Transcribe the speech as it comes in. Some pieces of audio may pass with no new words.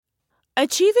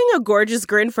Achieving a gorgeous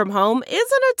grin from home isn't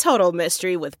a total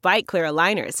mystery with Bite Clear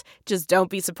aligners. Just don't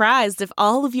be surprised if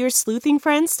all of your sleuthing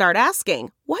friends start asking,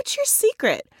 "What's your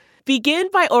secret?" Begin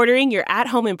by ordering your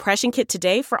at-home impression kit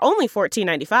today for only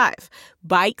 $14.95.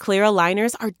 Bite Clear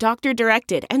aligners are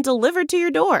doctor-directed and delivered to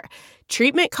your door.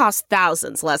 Treatment costs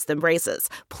thousands less than braces.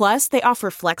 Plus, they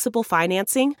offer flexible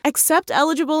financing, accept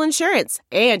eligible insurance,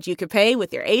 and you can pay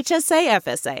with your HSA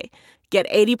FSA. Get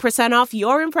 80% off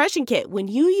your impression kit when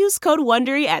you use code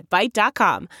WONDERY at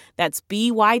Byte.com. That's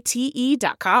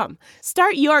BYTE.com.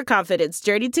 Start your confidence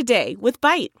journey today with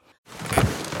Byte.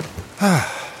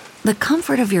 The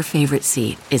comfort of your favorite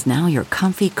seat is now your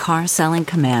comfy car-selling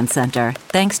command center,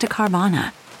 thanks to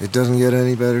Carvana. It doesn't get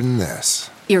any better than this.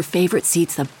 Your favorite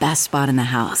seat's the best spot in the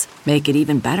house. Make it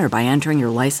even better by entering your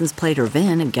license plate or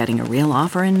VIN and getting a real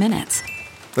offer in minutes.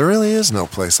 There really is no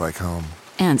place like home.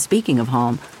 And speaking of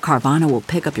home, Carvana will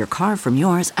pick up your car from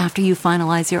yours after you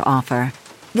finalize your offer.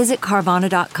 Visit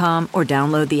Carvana.com or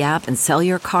download the app and sell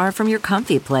your car from your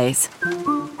comfy place.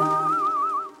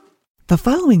 The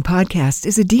following podcast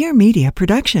is a Dear Media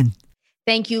production.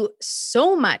 Thank you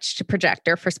so much to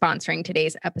Projector for sponsoring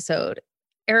today's episode.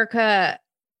 Erica,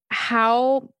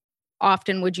 how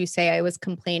often would you say I was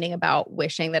complaining about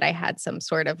wishing that I had some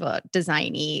sort of a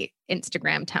designy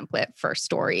Instagram template for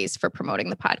stories for promoting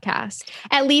the podcast?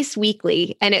 At least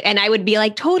weekly. And I would be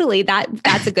like, totally,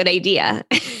 that's a good idea.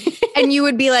 And you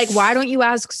would be like, why don't you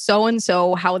ask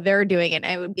so-and-so how they're doing it? And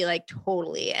I would be like,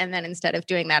 totally. And then instead of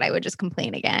doing that, I would just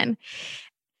complain again.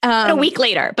 But a week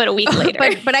later. But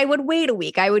I would wait a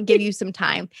week. I would give you some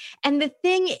time. And the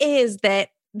thing is that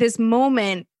this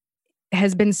moment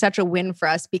has been such a win for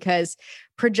us because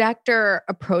Projector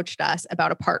approached us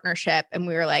about a partnership and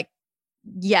we were like,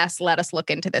 yes, let us look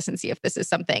into this and see if this is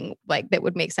something like that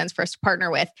would make sense for us to partner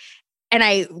with. And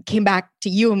I came back to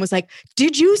you and was like,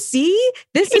 did you see?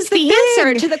 This is the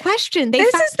answer to the question.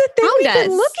 This is the thing we've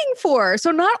been looking for.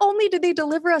 So not only did they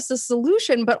deliver us a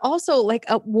solution, but also like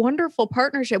a wonderful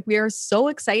partnership. We are so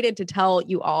excited to tell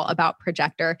you all about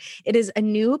Projector. It is a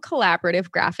new collaborative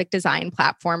graphic design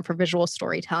platform for visual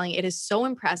storytelling. It is so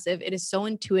impressive. It is so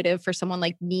intuitive for someone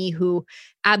like me who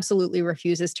absolutely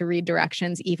refuses to read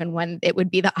directions, even when it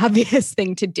would be the obvious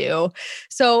thing to do.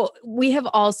 So we have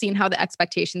all seen how the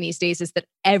expectation these days is that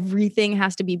everything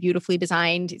has to be beautifully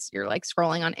designed. You're like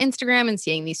scrolling on Instagram and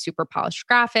seeing these super polished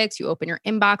graphics. You open your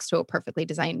inbox to a perfectly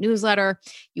designed newsletter.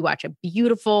 You watch a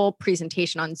beautiful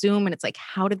presentation on Zoom and it's like,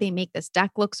 how did they make this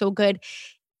deck look so good?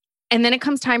 And then it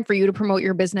comes time for you to promote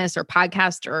your business or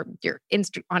podcast or your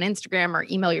on Instagram or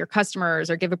email your customers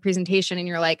or give a presentation. And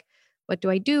you're like, what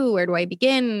do I do? Where do I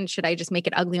begin? Should I just make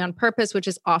it ugly on purpose, which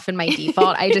is often my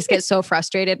default? I just get so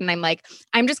frustrated and I'm like,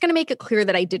 I'm just going to make it clear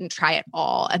that I didn't try it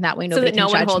all. And that way nobody can judge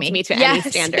me. So that no one holds me to any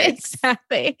standards.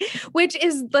 Exactly. Which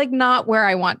is like not where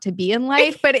I want to be in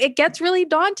life, but it gets really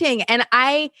daunting. And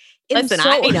I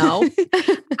know.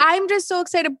 I'm just so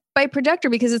excited by Projector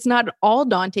because it's not all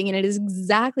daunting and it is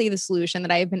exactly the solution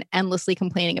that I have been endlessly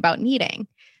complaining about needing.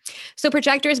 So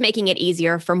Projector is making it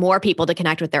easier for more people to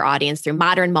connect with their audience through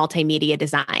modern multimedia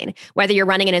design. Whether you're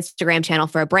running an Instagram channel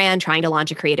for a brand, trying to launch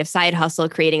a creative side hustle,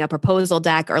 creating a proposal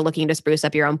deck, or looking to spruce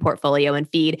up your own portfolio and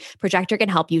feed, Projector can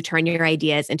help you turn your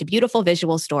ideas into beautiful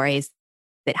visual stories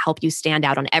that help you stand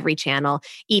out on every channel,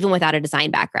 even without a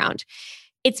design background.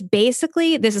 It's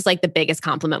basically, this is like the biggest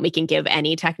compliment we can give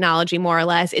any technology, more or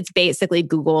less. It's basically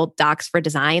Google Docs for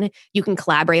design. You can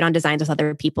collaborate on designs with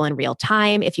other people in real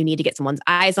time. If you need to get someone's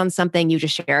eyes on something, you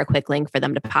just share a quick link for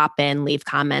them to pop in, leave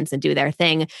comments, and do their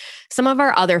thing. Some of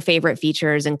our other favorite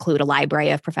features include a library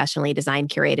of professionally designed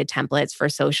curated templates for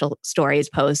social stories,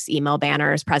 posts, email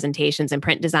banners, presentations, and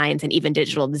print designs, and even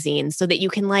digital zines so that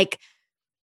you can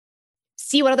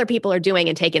see what other people are doing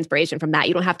and take inspiration from that.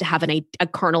 You don't have to have a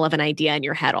kernel of an idea in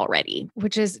your head already.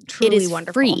 Which is truly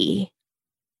wonderful. Free.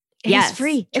 It is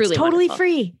free. It's totally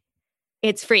free.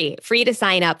 It's free. Free to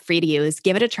sign up, free to use.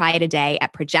 Give it a try today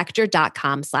at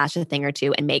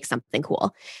projector.com/a-thing-or-two and make something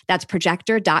cool. That's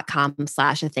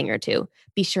projector.com/a-thing-or-two.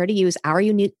 Be sure to use our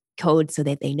unique code so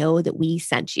that they know that we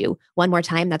sent you. One more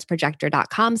time, that's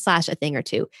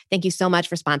projector.com/a-thing-or-two. Thank you so much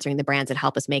for sponsoring the brands that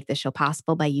help us make this show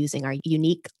possible by using our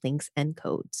unique links and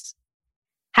codes.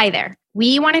 Hi there.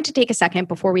 We wanted to take a second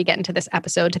before we get into this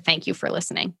episode to thank you for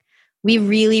listening. We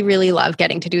really, really love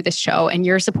getting to do this show, and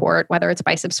your support, whether it's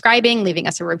by subscribing, leaving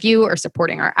us a review, or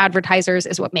supporting our advertisers,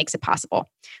 is what makes it possible.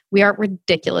 We are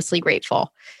ridiculously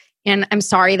grateful. And I'm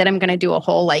sorry that I'm going to do a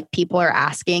whole people are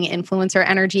asking influencer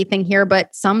energy thing here, but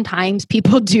sometimes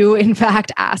people do in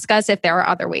fact ask us if there are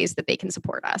other ways that they can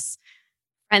support us.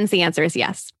 Friends, the answer is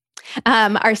yes.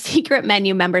 Our secret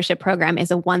menu membership program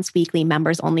is a once weekly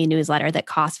members only newsletter that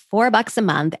costs $4 a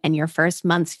month, and your first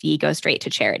month's fee goes straight to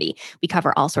charity. We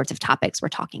cover all sorts of topics. We're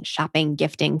talking shopping,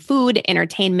 gifting, food,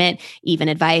 entertainment, even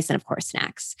advice, and of course,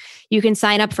 snacks. You can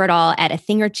sign up for it all at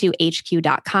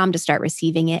athingertwohq.com to start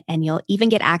receiving it, and you'll even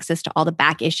get access to all the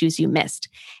back issues you missed.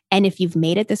 And if you've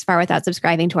made it this far without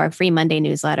subscribing to our free Monday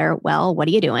newsletter, well, what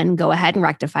are you doing? Go ahead and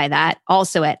rectify that.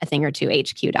 Also at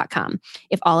athingertwohq.com.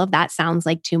 If all of that sounds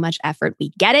like too much effort, we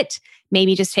get it.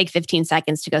 Maybe just take 15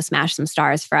 seconds to go smash some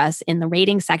stars for us in the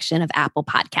rating section of Apple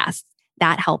Podcasts.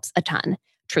 That helps a ton.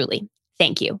 Truly.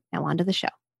 Thank you. Now on to the show.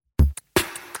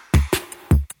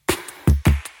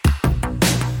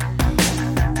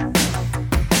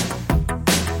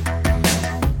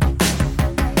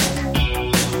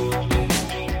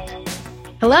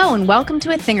 Hello and welcome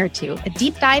to A Thing or Two, a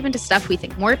deep dive into stuff we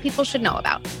think more people should know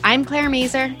about. I'm Claire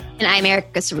Mazur. And I'm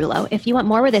Erica Cerullo. If you want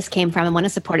more where this came from and want to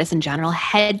support us in general,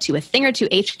 head to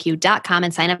athingertwohq.com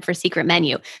and sign up for Secret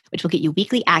Menu, which will get you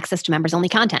weekly access to members-only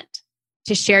content.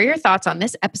 To share your thoughts on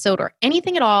this episode or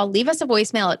anything at all, leave us a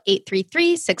voicemail at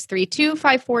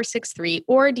 833-632-5463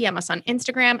 or DM us on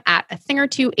Instagram at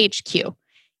athingertwohq.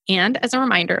 And as a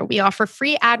reminder, we offer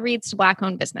free ad reads to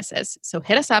Black-owned businesses. So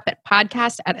hit us up at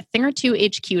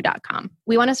podcast@athingertwohq.com.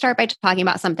 We want to start by talking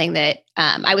about something that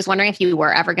I was wondering if you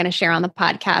were ever going to share on the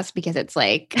podcast, because it's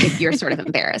like you're sort of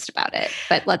embarrassed about it.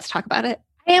 But let's talk about it.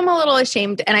 I am a little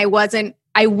ashamed, and I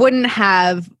wouldn't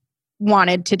have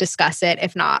wanted to discuss it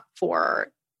if not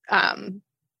for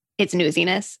its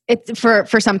newsiness. It's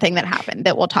for something that happened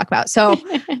that we'll talk about. So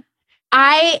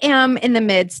I am in the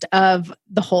midst of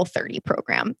the Whole30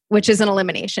 program, which is an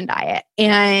elimination diet.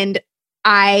 And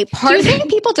do you think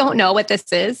people don't know what this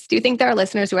is? Do you think there are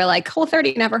listeners who are like,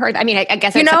 Whole30, never heard? I mean, I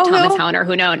guess it's Thomas Hauner,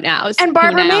 who knows? And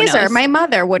Barbara Mazur, my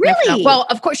mother, wouldn't have known. Well,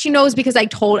 of course she knows because I've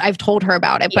told her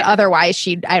about it, but otherwise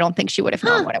I don't think she would have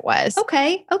known what it was.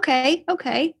 Okay.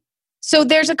 So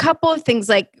there's a couple of things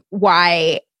like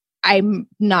why I'm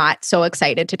not so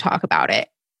excited to talk about it.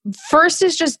 First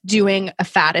is just doing a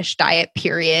faddish diet,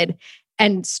 period,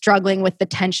 and struggling with the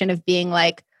tension of being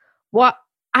like, well,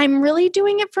 I'm really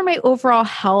doing it for my overall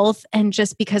health and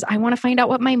just because I want to find out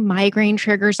what my migraine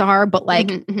triggers are, but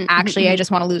like, actually, I just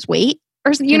want to lose weight.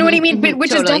 Or you know what I mean?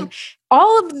 Which totally.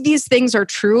 All of these things are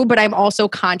true, but I'm also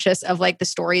conscious of like the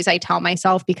stories I tell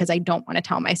myself because I don't want to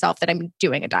tell myself that I'm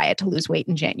doing a diet to lose weight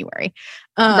in January.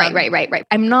 Right.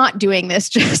 I'm not doing this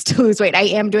just to lose weight. I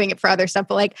am doing it for other stuff,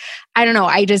 but like, I don't know.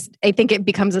 I think it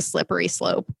becomes a slippery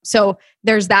slope. So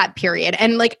there's that period.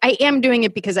 And like, I am doing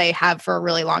it because I have for a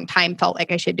really long time felt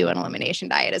like I should do an elimination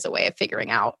diet as a way of figuring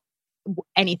out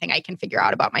anything I can figure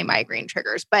out about my migraine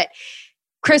triggers. But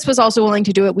Chris was also willing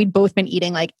to do it. We'd both been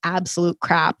eating like absolute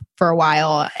crap for a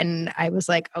while. And I was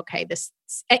like, okay,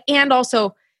 and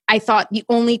also I thought the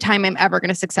only time I'm ever going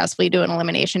to successfully do an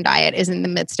elimination diet is in the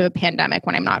midst of a pandemic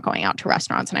when I'm not going out to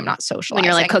restaurants and I'm not socializing. When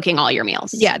you're like cooking all your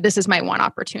meals. Yeah, this is my one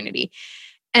opportunity.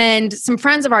 And some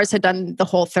friends of ours had done the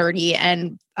Whole30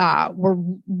 and were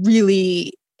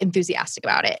really enthusiastic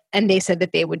about it. And they said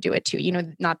that they would do it too. You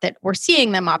know, not that we're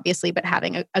seeing them obviously, but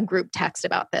having a group text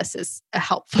about this is a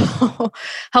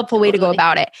helpful way to go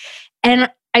about it. And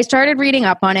I started reading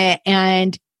up on it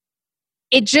and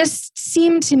it just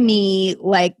seemed to me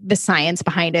like the science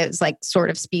behind it is like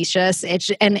sort of specious.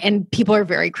 And people are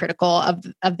very critical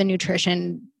of the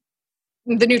nutrition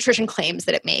claims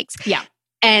that it makes. Yeah.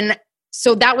 And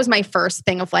so that was my first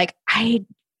thing of like,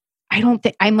 I don't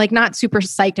think I'm like not super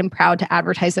psyched and proud to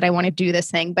advertise that I want to do this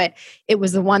thing, but it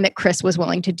was the one that Chris was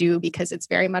willing to do because it's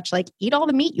very much like eat all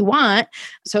the meat you want.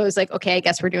 So I was like, okay, I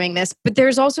guess we're doing this. But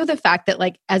there's also the fact that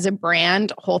like as a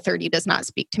brand, Whole30 does not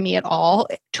speak to me at all.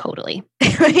 Totally.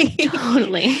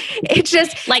 Totally. It's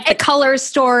just like the color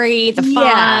story, the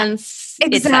fonts.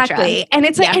 Exactly. And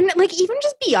it's like, and like even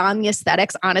just beyond the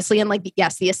aesthetics, honestly, and like,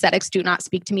 yes, the aesthetics do not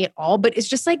speak to me at all, but it's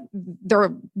just like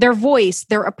their voice,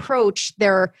 their approach,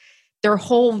 their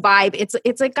whole vibe. It's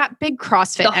like got big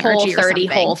CrossFit energy. The Whole30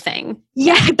 whole thing.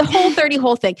 Yeah, the Whole30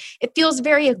 whole thing. It feels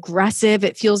very aggressive.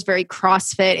 It feels very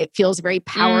CrossFit. It feels very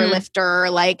power lifter.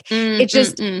 Like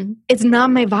it's not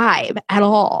my vibe at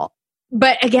all.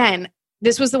 But again,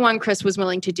 this was the one Chris was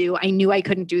willing to do. I knew I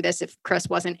couldn't do this if Chris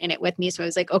wasn't in it with me. So I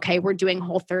was like, okay, we're doing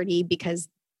Whole30 because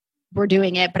we're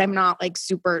doing it, but I'm not like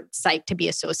super psyched to be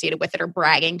associated with it or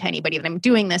bragging to anybody that I'm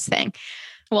doing this thing.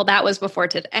 Well, that was before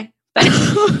today.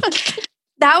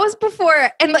 That was before.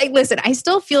 And like, listen, I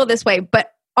still feel this way,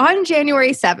 but on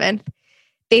January 7th,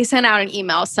 they sent out an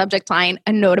email, subject line,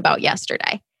 a note about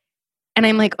yesterday. And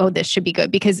I'm like, oh, this should be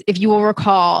good. Because if you will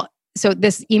recall, so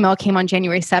this email came on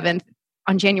January 7th.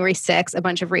 on January 6th, a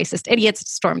bunch of racist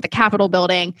idiots stormed the Capitol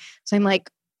building. So I'm like,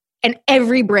 and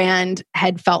every brand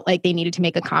had felt like they needed to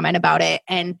make a comment about it.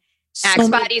 And Axe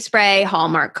body spray,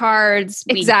 Hallmark cards,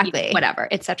 exactly, whatever,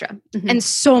 etc. Mm-hmm. And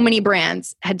so many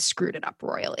brands had screwed it up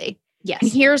royally. Yes.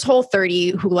 And here's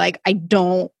Whole30, who like, I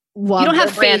don't love. You don't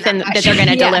have faith in that they're going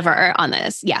to deliver on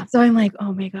this. Yeah. So I'm like,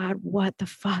 oh my God, what the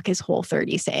fuck is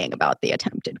Whole30 saying about the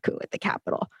attempted coup at the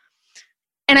Capitol?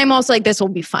 And I'm also like, this will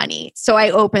be funny. So I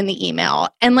open the email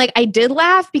and like, I did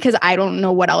laugh because I don't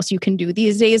know what else you can do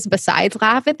these days besides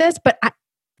laugh at this. But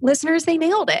listeners, they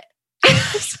nailed it.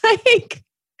 It's like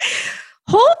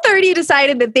Whole30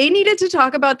 decided that they needed to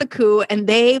talk about the coup and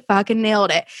they fucking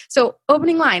nailed it. So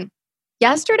opening line,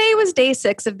 yesterday was day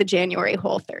 6 of the January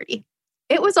Whole30.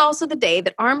 It was also the day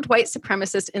that armed white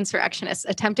supremacist insurrectionists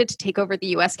attempted to take over the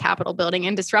U.S. Capitol building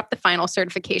and disrupt the final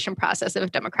certification process of a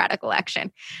democratic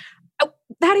election. Oh,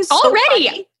 that is so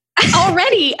already.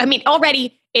 I mean,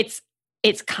 already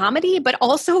it's comedy, but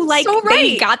also like so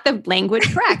they got the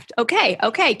language correct. Okay,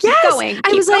 keep going.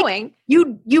 I was like,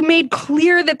 you made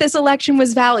clear that this election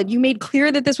was valid. You made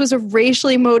clear that this was a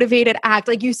racially motivated act.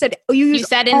 Like you said, you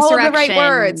said all the right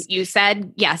words. You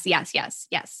said yes,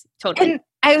 totally. And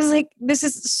I was like, this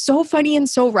is so funny and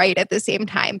so right at the same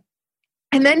time.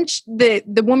 And then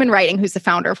the woman writing, who's the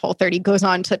founder of Whole30, goes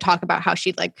on to talk about how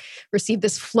she'd like received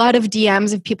this flood of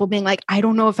DMs of people being like, I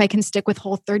don't know if I can stick with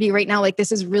Whole30 right now. Like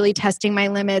this is really testing my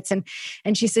limits. And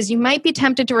she says, you might be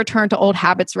tempted to return to old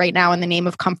habits right now in the name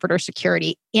of comfort or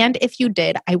security. And if you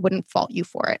did, I wouldn't fault you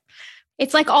for it.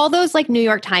 It's like all those like New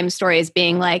York Times stories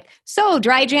being like, so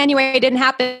dry January didn't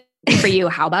happen for you.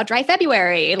 How about dry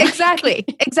February? Like,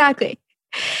 Exactly.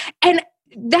 And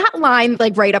that line,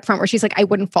 like right up front where she's like, I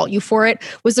wouldn't fault you for it,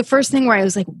 was the first thing where I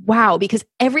was like, wow, because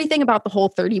everything about the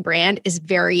Whole30 brand is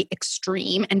very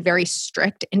extreme and very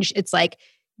strict. And it's like,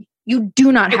 you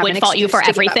do not have an excuse to give up. It would fault you for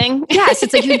everything. Yes,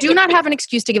 it's like you do not have an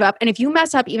excuse to give up. And if you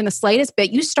mess up even the slightest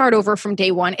bit, you start over from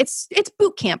day one. It's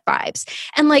boot camp vibes.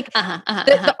 And like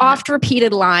the oft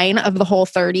repeated line of the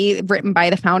Whole30 written by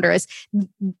the founder is,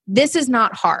 this is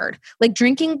not hard. Like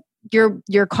drinking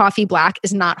your coffee black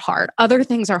is not hard. Other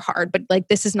things are hard, but like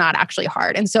this is not actually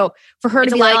hard. And so for her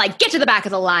to be like, get to the back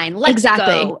of the line. Let's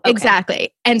go. Okay.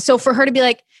 Exactly. And so for her to be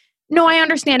like, no, I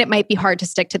understand it might be hard to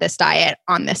stick to this diet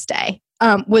on this day.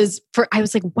 I was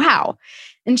like, wow.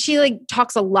 And she like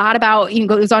talks a lot about,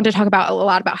 goes on to talk about a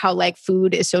lot about how like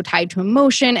food is so tied to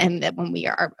emotion, and that when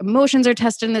our emotions are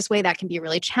tested in this way, that can be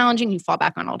really challenging. You fall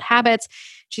back on old habits.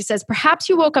 She says, perhaps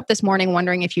you woke up this morning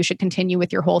wondering if you should continue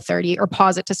with your Whole30 or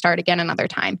pause it to start again another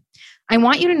time. I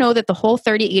want you to know that the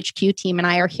Whole30 HQ team and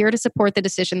I are here to support the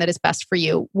decision that is best for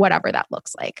you, whatever that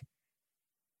looks like.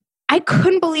 I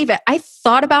couldn't believe it. I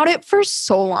thought about it for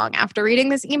so long after reading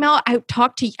this email.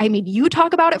 I made you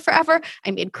talk about it forever.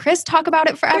 I made Chris talk about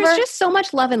it forever. There's just so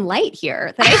much love and light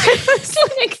here that I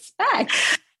didn't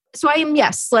expect. So I am,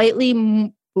 yes,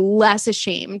 slightly less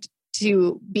ashamed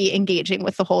to be engaging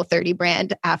with the Whole30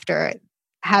 brand after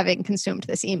having consumed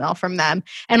this email from them.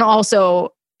 And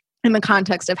also in the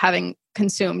context of having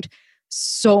consumed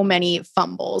so many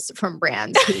fumbles from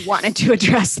brands who wanted to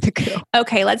address the coup.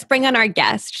 Okay, let's bring on our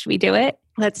guest. Should we do it?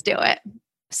 Let's do it.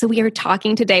 So we are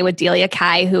talking today with Delia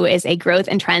Kai, who is a growth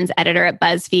and trends editor at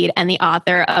BuzzFeed and the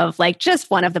author of like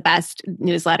just one of the best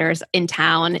newsletters in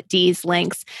town, Dee's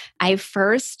Links. I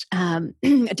first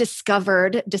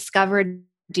discovered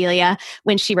Delia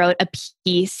when she wrote a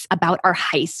piece about our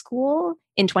high school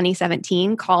in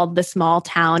 2017 called "The Small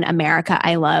Town America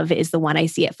I Love is the One I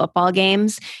See at Football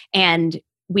Games." And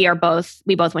we both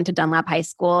went to Dunlap High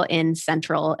School in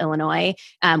Central Illinois,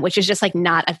 which is just like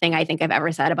not a thing I think I've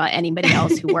ever said about anybody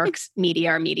else who works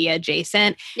media or media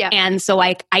adjacent. Yeah. And so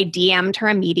like I DM'd her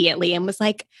immediately and was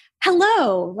like,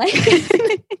 hello, like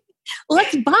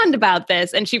let's bond about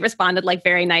this. And she responded like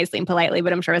very nicely and politely,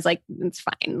 but I'm sure I was like, it's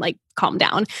fine, like calm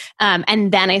down.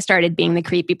 And then I started being the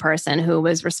creepy person who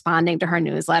was responding to her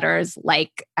newsletters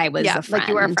like I was a friend. Like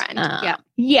you were a friend.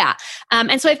 Yeah.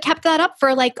 And so I've kept that up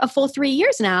for like a full 3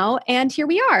 years now. And here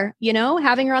we are,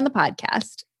 having her on the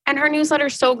podcast. And her newsletter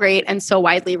is so great and so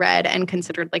widely read and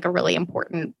considered like a really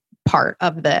important part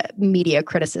of the media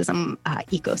criticism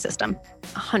ecosystem.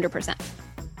 100%.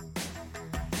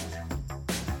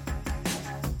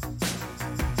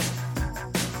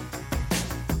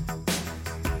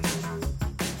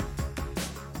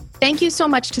 Thank you so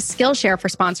much to Skillshare for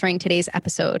sponsoring today's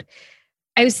episode.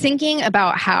 I was thinking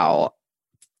about how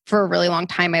for a really long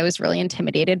time, I was really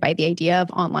intimidated by the idea of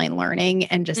online learning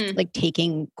and just like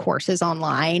taking courses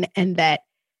online, and that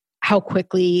how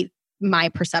quickly my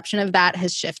perception of that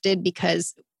has shifted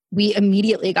because we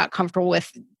immediately got comfortable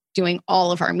with doing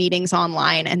all of our meetings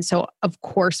online. And so of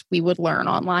course we would learn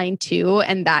online too.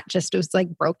 And that just was like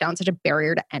broke down such a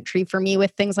barrier to entry for me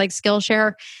with things like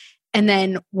Skillshare. And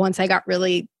then once I got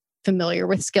really familiar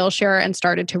with Skillshare and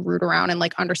started to root around and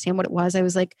like understand what it was, I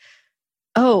was like,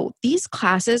 oh, these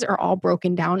classes are all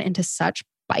broken down into such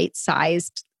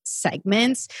bite-sized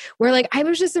segments where like I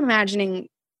was just imagining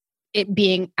it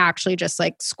being actually just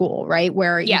like school, right?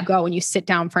 Where you go and you sit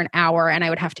down for an hour and I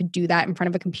would have to do that in front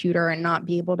of a computer and not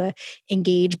be able to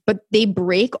engage. But they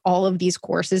break all of these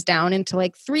courses down into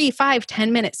like 3, 5,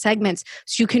 10-minute segments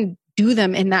so you can do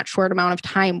them in that short amount of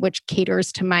time, which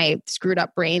caters to my screwed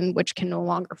up brain, which can no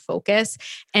longer focus.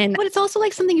 But it's also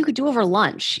like something you could do over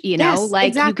lunch, you know? Yes, like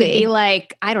exactly. You could be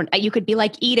like, you could be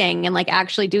like eating and like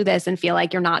actually do this and feel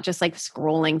like you're not just like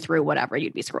scrolling through whatever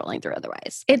you'd be scrolling through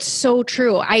otherwise. It's so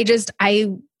true.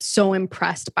 I'm so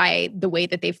impressed by the way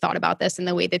that they've thought about this and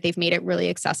the way that they've made it really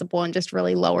accessible and just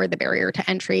really lower the barrier to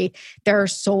entry. There are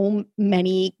so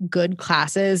many good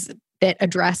classes that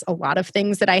address a lot of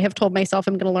things that I have told myself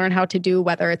I'm going to learn how to do,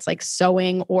 whether it's like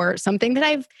sewing or something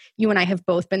that you and I have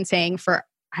both been saying for,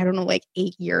 I don't know, like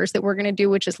 8 years that we're going to do,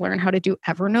 which is learn how to do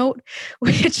Evernote,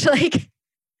 which like,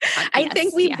 I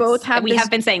think we both have We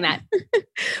have been saying that.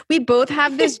 We both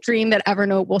have this dream that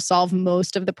Evernote will solve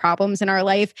most of the problems in our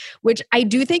life, which I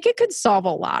do think it could solve a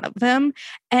lot of them.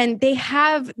 And they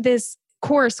have this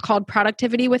course called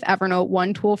Productivity with Evernote,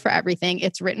 One Tool for Everything.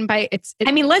 It's written by,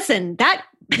 I mean, listen, that's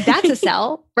a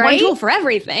sell. Right? One tool for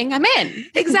everything. I'm in.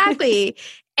 Exactly.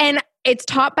 And it's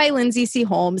taught by Lindsay C.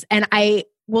 Holmes. And I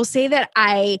will say that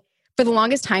I, for the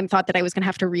longest time, thought that I was going to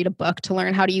have to read a book to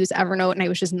learn how to use Evernote. And I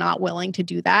was just not willing to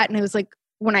do that. And I was like,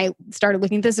 when I started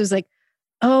looking at this, it was like,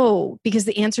 oh, because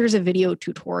the answer is a video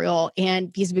tutorial.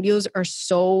 And these videos are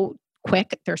so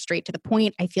quick. They're straight to the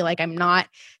point. I feel like I'm not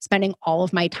spending all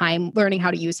of my time learning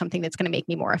how to use something that's going to make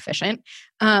me more efficient.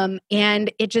 And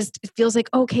it feels like,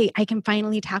 okay, I can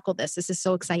finally tackle this. This is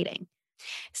so exciting.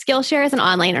 Skillshare is an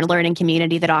online learning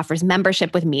community that offers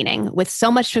membership with meaning. With so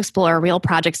much to explore, real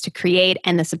projects to create,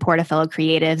 and the support of fellow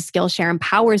creatives, Skillshare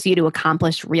empowers you to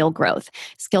accomplish real growth.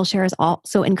 Skillshare is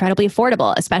also incredibly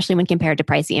affordable, especially when compared to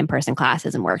pricey in-person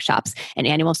classes and workshops. An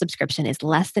annual subscription is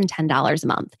less than $10 a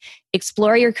month.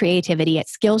 Explore your creativity at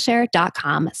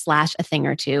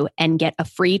Skillshare.com/a-thing-or-two and get a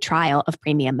free trial of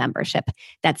premium membership.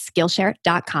 That's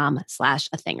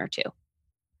Skillshare.com/a-thing-or-two.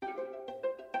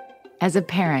 As a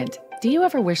parent, do you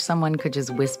ever wish someone could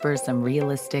just whisper some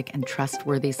realistic and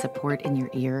trustworthy support in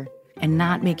your ear and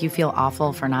not make you feel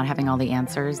awful for not having all the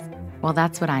answers? Well,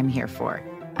 that's what I'm here for.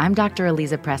 I'm Dr.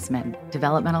 Eliza Pressman,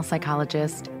 developmental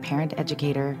psychologist, parent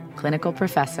educator, clinical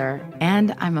professor,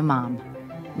 and I'm a mom.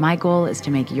 My goal is to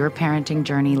make your parenting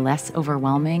journey less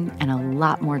overwhelming and a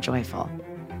lot more joyful.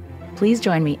 Please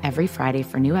join me every Friday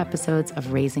for new episodes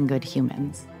of Raising Good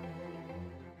Humans.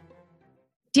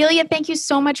 Delia, thank you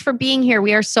so much for being here.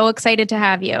 We are so excited to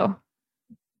have you.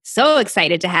 So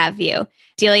excited to have you.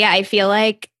 Delia, I feel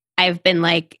like I've been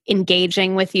like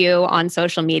engaging with you on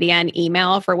social media and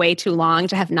email for way too long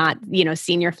to have not,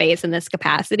 seen your face in this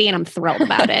capacity. And I'm thrilled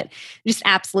about it. Just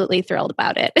absolutely thrilled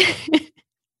about it.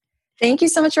 Thank you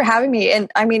so much for having me. And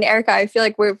I mean, Erica, I feel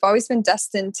like we've always been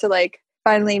destined to like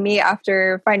finally meet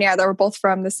after finding out that we're both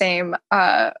from the same,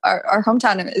 our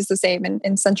hometown is the same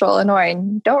in Central Illinois,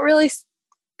 and don't really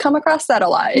come across that a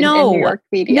lot in New York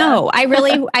media. No, I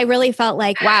really felt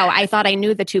like, wow, I thought I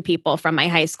knew the two people from my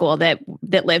high school that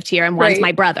lived here, and one's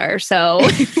my brother. So,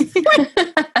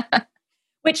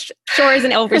 which sure is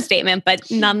an overstatement, but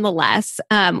nonetheless,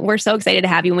 we're so excited to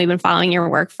have you. And we've been following your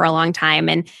work for a long time.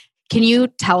 And can you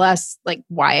tell us like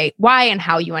why and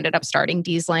how you ended up starting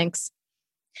Dee's Links?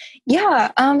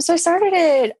 Yeah. So I started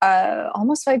it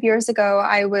almost 5 years ago.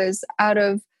 I was out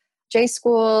of J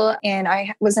school and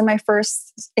I was in my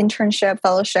first internship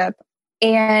fellowship,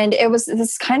 and it was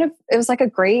like a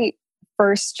great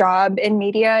first job in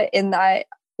media, in that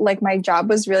like my job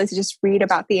was really to just read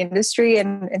about the industry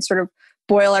and sort of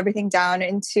boil everything down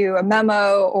into a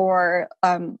memo or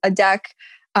a deck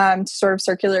to sort of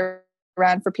circulate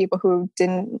around for people who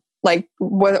didn't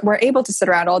were able to sit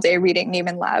around all day reading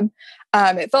Neiman Lab.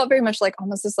 It felt very much like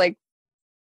almost this like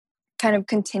kind of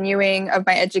continuing of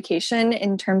my education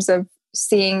in terms of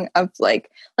seeing of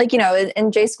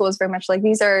in J school is very much like,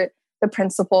 these are the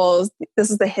principles,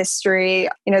 this is the history,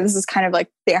 this is kind of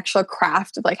like the actual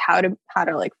craft of like how to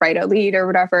like write a lead or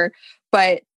whatever.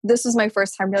 But this was my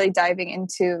first time really diving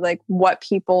into like what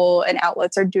people and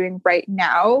outlets are doing right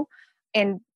now.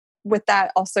 And with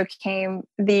that also came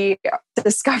the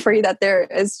discovery that there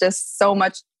is just so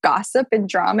much gossip and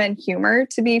drama and humor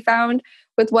to be found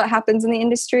with what happens in the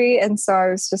industry. And so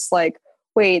I was just like,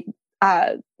 wait,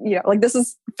 like this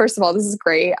is, first of all, this is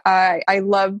great. I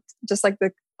love just like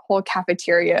the whole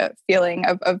cafeteria feeling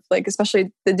of like,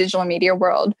 especially the digital media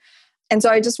world. And so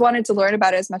I just wanted to learn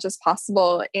about it as much as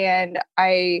possible. And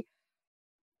I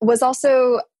was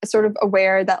also sort of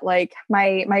aware that like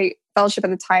my fellowship at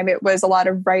the time, it was a lot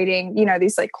of writing,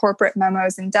 these like corporate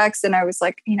memos and decks. And I was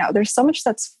like, there's so much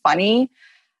that's funny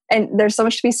and there's so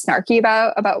much to be snarky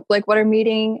about like what I'm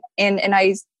reading. And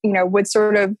I, would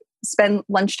sort of spend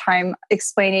lunchtime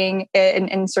explaining it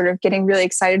and sort of getting really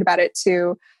excited about it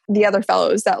to the other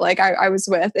fellows that like I was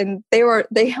with. And they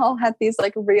all had these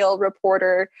like real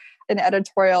reporter and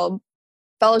editorial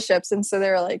fellowships. And so they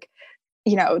were like,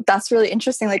 that's really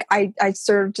interesting. Like I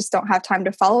sort of just don't have time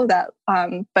to follow that.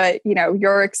 But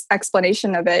your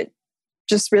explanation of it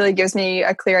just really gives me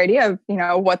a clear idea of,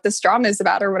 what this drama is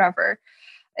about or whatever.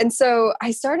 And so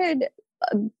I started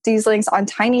these links on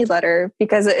Tiny Letter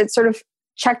because it sort of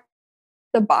checked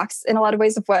the box in a lot of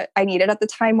ways of what I needed at the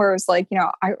time, where it was like,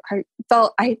 I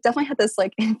felt I definitely had this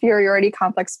like inferiority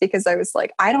complex because I was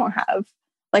like, I don't have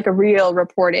like a real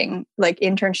reporting like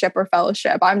internship or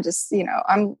fellowship. I'm just,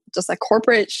 I'm just a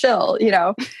corporate shill,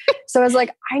 So I was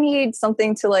like, I need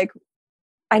something to like,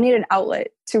 I need an outlet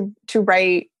to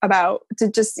write about, to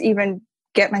just even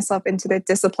get myself into the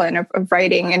discipline of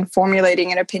writing and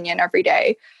formulating an opinion every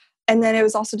day. And then it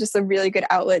was also just a really good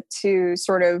outlet to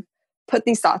sort of put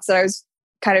these thoughts that I was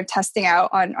kind of testing out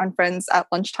on friends at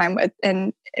lunchtime with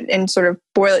and sort of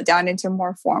boil it down into a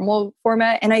more formal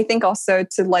format. And I think also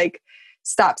to like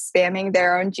stop spamming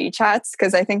their own G chats,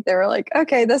 because I think they were like,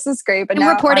 okay, this is great, but I'm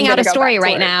now reporting I'm out a go story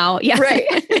right work. now. Yeah. Right.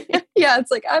 Yeah.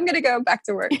 It's like, I'm going to go back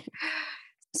to work.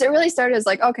 So it really started as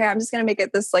like, okay, I'm just going to make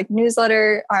it this like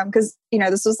newsletter. Cause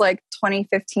this was like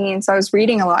 2015. So I was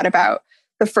reading a lot about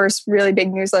the first really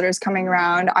big newsletters coming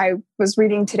around. I was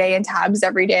reading Today in tabs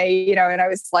every day, and I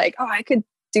was like, oh, I could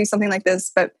do something like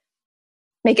this, but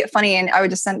make it funny. And I would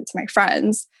just send it to my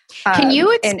friends. Can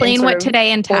you explain what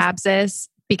Today in tabs is?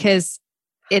 Because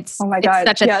it's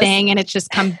such a thing and it's just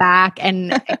come back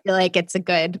and I feel like it's a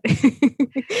good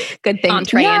thing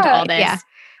entree into all this. Yeah.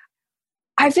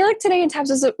 I feel like Today in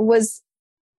tabs was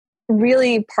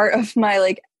really part of my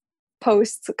like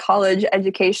post-college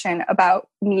education about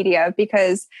media,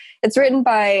 because it's written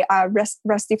by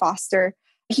Rusty Foster.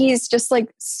 He's just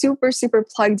like super, super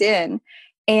plugged in.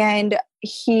 And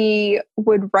he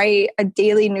would write a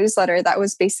daily newsletter that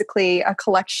was basically a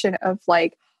collection of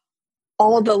like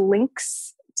all the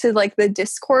links to like the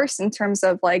discourse in terms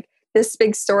of like, this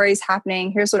big story is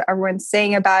happening. Here's what everyone's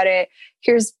saying about it.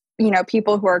 Here's,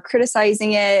 people who are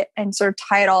criticizing it, and sort of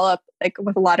tie it all up like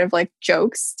with a lot of like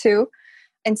jokes too.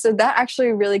 And so that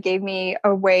actually really gave me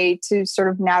a way to sort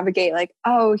of navigate like,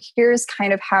 oh, here's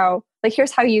kind of how, like,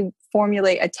 here's how you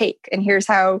formulate a take, and here's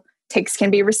how takes can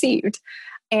be received.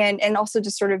 And also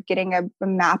just sort of getting a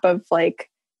map of like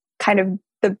kind of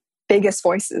the biggest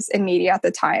voices in media at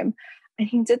the time. And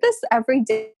he did this every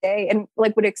day and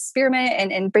like would experiment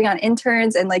and bring on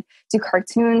interns and like do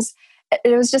cartoons.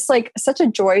 It was just like such a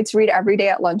joy to read every day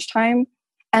at lunchtime.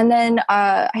 And then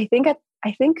I think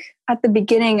at the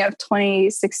beginning of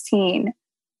 2016,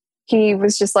 he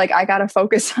was just like, I got to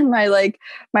focus on my like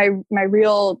my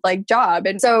real like job.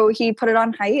 And so he put it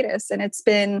on hiatus, and it's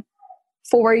been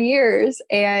 4 years.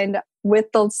 And with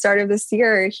the start of this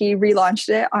year, he relaunched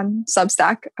it on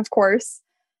Substack, of course.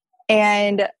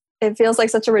 And it feels like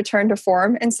such a return to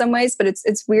form in some ways, but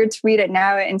it's weird to read it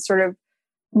now and sort of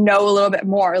know a little bit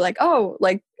more like, oh,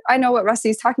 like I know what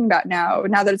Rusty's talking about now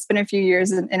that it's been a few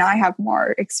years and I have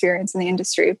more experience in the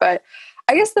industry. But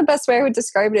I guess the best way I would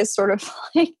describe it is sort of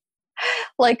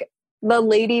like the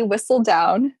lady whistle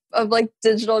down of like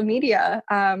digital media,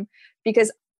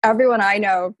 because everyone I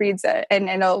know reads it and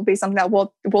it'll be something that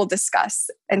we'll discuss.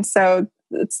 And so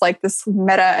it's like this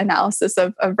meta analysis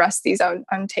of Rusty's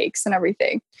own takes and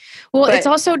everything. Well, it's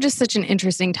also just such an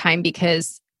interesting time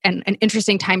and an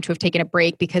interesting time to have taken a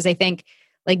break, because I think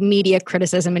like media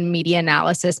criticism and media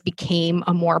analysis became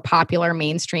a more popular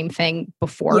mainstream thing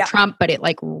before Trump, but it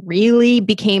like really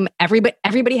became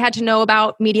everybody had to know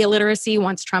about media literacy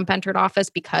once Trump entered office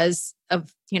because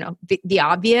of, the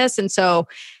obvious. And so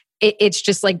it's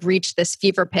just like reached this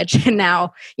fever pitch. And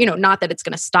now, not that it's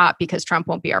going to stop because Trump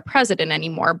won't be our president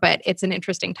anymore, but it's an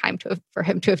interesting time for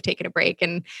him to have taken a break.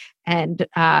 And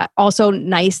also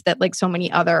nice that like so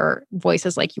many other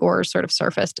voices like yours sort of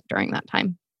surfaced during that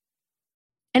time.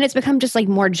 And it's become just like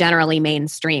more generally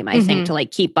mainstream, I think, to like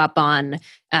keep up on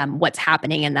what's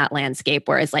happening in that landscape.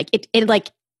 Whereas like it like,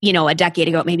 a decade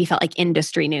ago, it maybe felt like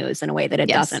industry news in a way that it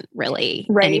doesn't really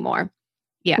anymore.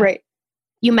 Yeah. Right.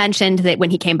 You mentioned that when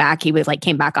he came back, he was like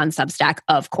came back on Substack,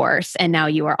 of course, and now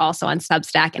you are also on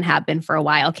Substack and have been for a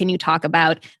while. Can you talk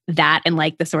about that and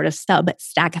like the sort of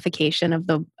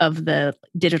Substackification of the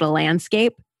digital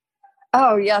landscape?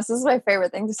 Oh yes, this is my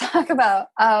favorite thing to talk about.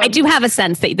 I do have a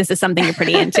sense that this is something you're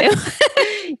pretty into.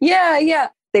 Yeah.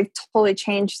 They've totally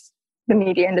changed the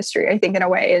media industry, I think, in a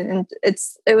way, and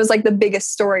it was like the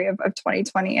biggest story of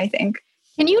 2020, I think.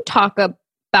 Can you talk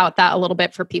about that a little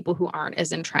bit for people who aren't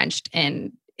as entrenched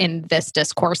in this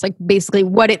discourse, like basically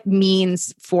what it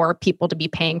means for people to be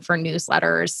paying for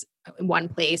newsletters in one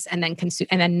place and then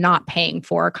and then not paying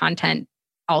for content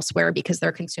elsewhere because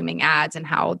they're consuming ads, and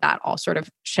how that all sort of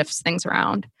shifts things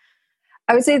around?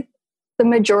 I would say the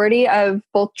majority of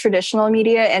both traditional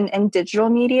media and digital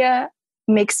media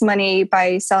makes money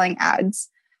by selling ads.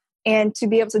 And to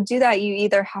be able to do that, you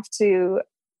either have to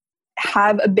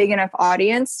have a big enough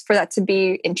audience for that to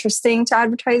be interesting to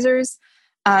advertisers.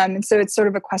 And so it's sort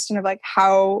of a question of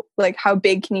how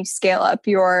big can you scale up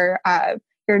your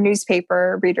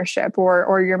newspaper readership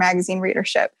or your magazine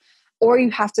readership, or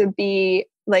you have to be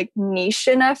like niche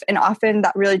enough. And often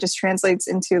that really just translates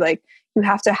into like, you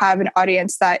have to have an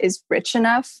audience that is rich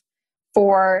enough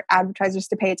for advertisers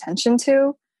to pay attention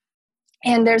to.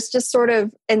 And there's just sort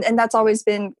of, and that's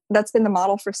been the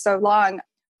model for so long.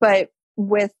 But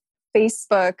with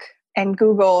Facebook and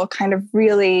Google kind of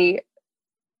really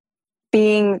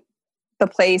being the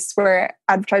place where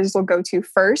advertisers will go to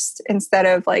first, instead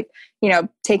of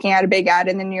taking out a big ad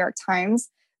in the New York Times,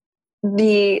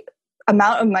 the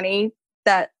amount of money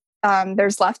that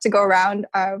there's left to go around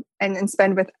and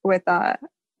spend with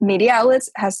media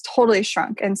outlets has totally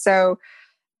shrunk. And so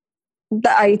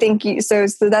I think so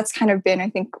that's kind of been, I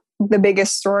think, the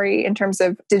biggest story in terms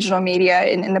of digital media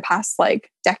in the past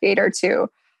decade or two.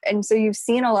 And so you've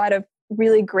seen a lot of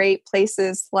really great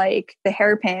places like the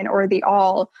Hairpin or the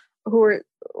All were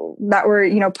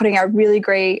putting out really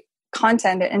great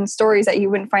content and stories that you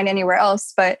wouldn't find anywhere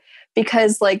else. But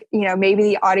because maybe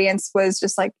the audience was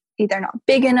just either not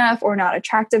big enough or not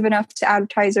attractive enough to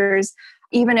advertisers,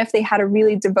 even if they had a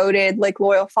really devoted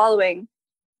loyal following,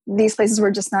 these places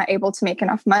were just not able to make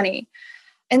enough money.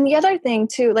 And the other thing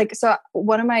too, so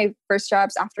one of my first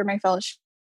jobs after my fellowship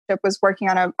was working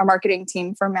on a marketing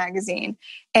team for a magazine.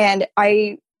 And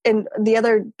the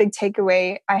other big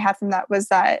takeaway I had from that was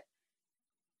that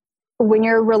when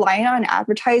you're relying on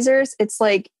advertisers, it's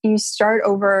you start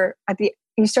over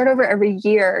every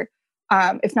year,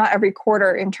 if not every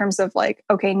quarter, in terms of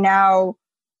okay, now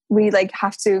we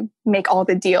have to make all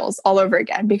the deals all over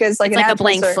again, because it's like a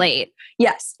blank slate.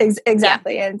 Yes,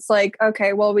 exactly. Yeah. And it's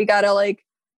okay, well, we gotta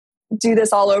do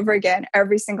this all over again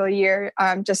every single year,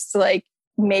 just to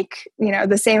make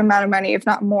the same amount of money, if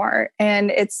not more. And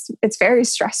it's very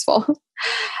stressful.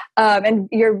 And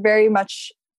you're very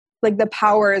much the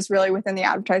power is really within the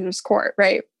advertiser's court,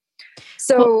 right?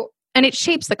 So and it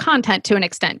shapes the content to an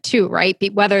extent too, right?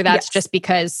 Whether that's just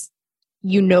because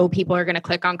people are going to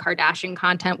click on Kardashian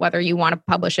content, whether you want to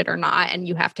publish it or not, and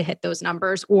you have to hit those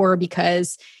numbers, or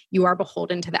because you are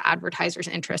beholden to the advertiser's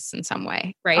interests in some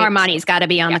way, right? Armani's got to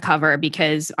be on the cover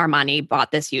because Armani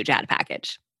bought this huge ad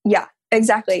package. Yeah,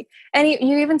 exactly. And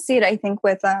you even see it, I think,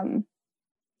 with the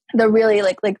really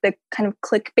the kind of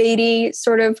clickbaity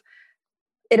sort of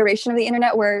iteration of the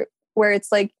internet, where it's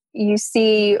you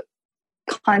see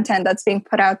content that's being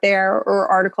put out there or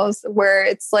articles where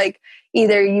it's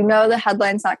either the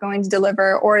headline's not going to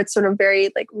deliver, or it's sort of very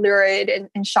lurid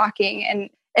and shocking,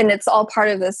 and it's all part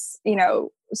of this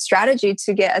strategy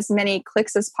to get as many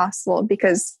clicks as possible,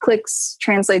 because clicks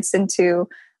translates into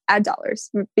ad dollars.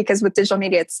 Because with digital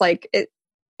media, it's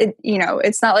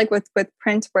it's not like with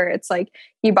print, where it's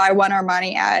you buy one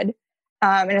Armani ad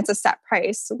and it's a set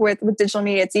price. With digital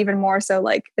media, it's even more so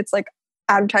it's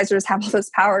advertisers have all this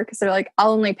power, because they're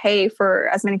I'll only pay for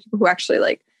as many people who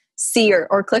actually see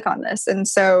or click on this. And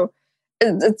so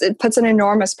it puts an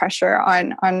enormous pressure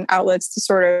on outlets to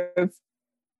sort of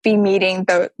be meeting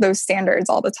those standards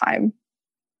all the time.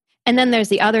 And then there's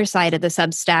the other side of the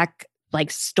Substack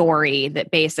story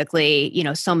that basically,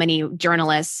 so many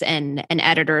journalists and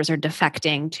editors are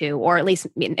defecting to, or at least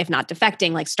if not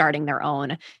defecting, starting their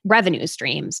own revenue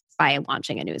streams by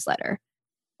launching a newsletter.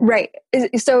 Right.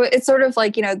 So it's sort of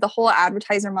the whole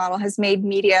advertiser model has made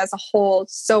media as a whole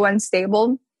so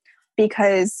unstable,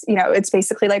 because, it's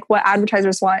basically what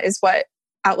advertisers want is what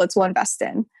outlets will invest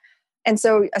in. And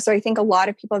so I think a lot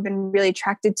of people have been really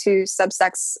attracted to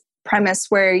Substack's premise,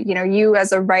 where, you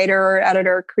as a writer or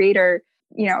editor or creator,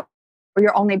 you're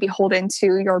only beholden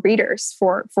to your readers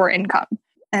for income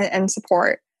and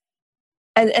support.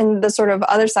 And the sort of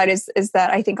other side is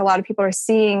that I think a lot of people are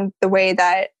seeing the way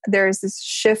that there's this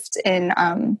shift in,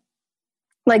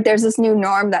 like there's this new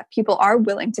norm that people are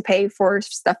willing to pay for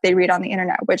stuff they read on the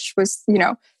internet, which was,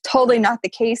 totally not the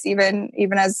case even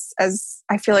as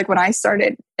I feel like when I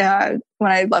started, when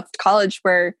I left college,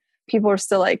 where people were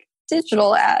still like,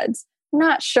 digital ads,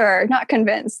 not sure, not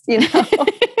convinced, and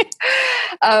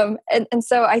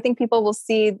so I think people will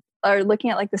see, are looking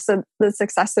at like the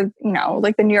success of,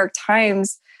 like the New York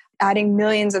Times adding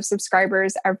millions of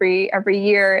subscribers every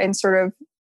year, and sort of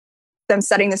them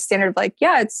setting the standard of like,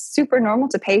 yeah, it's super normal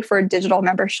to pay for a digital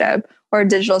membership or a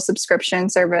digital subscription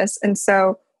service. And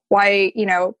so why,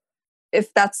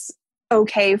 if that's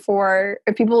okay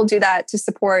if people will do that to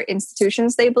support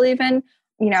institutions they believe in,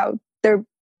 they're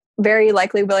very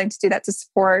likely willing to do that to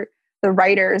support the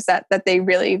writers that they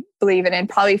really believe in and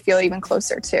probably feel even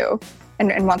closer to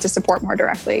and want to support more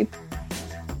directly.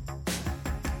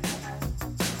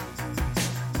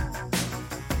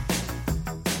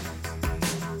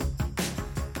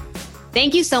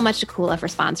 Thank you so much to Kula for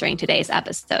sponsoring today's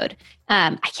episode.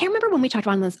 I can't remember when we talked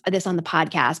about this on the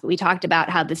podcast, but we talked about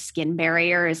how the skin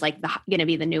barrier is like going to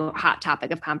be the new hot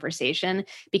topic of conversation,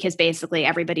 because basically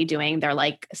everybody doing their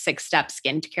like 6-step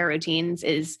skincare routines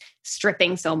is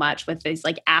stripping so much with this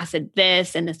like acid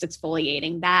this and this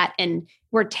exfoliating that. And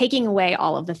we're taking away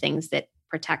all of the things that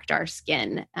protect our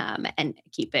skin and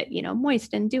keep it,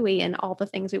 moist and dewy and all the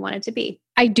things we want it to be.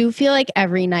 I do feel like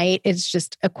every night it's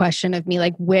just a question of me,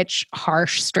 like, which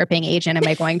harsh stripping agent am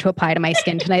I going to apply to my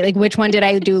skin tonight? Like, which one did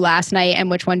I do last night and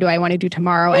which one do I want to do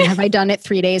tomorrow? And have I done it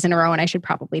 3 days in a row and I should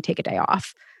probably take a day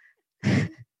off?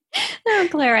 Oh,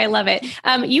 Claire, I love it.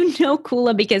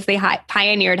 Kula because they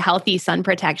pioneered healthy sun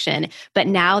protection, but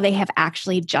now they have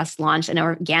actually just launched an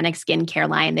organic skincare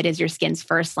line that is your skin's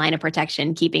first line of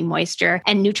protection, keeping moisture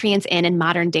and nutrients in and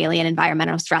modern daily and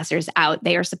environmental stressors out.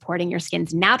 They are supporting your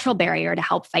skin's natural barrier to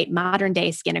help fight modern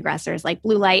day skin aggressors like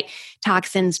blue light,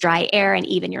 toxins, dry air, and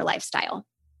even your lifestyle.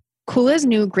 Kula's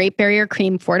new Great Barrier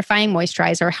Cream Fortifying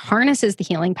Moisturizer harnesses the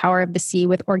healing power of the sea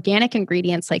with organic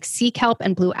ingredients like sea kelp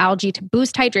and blue algae to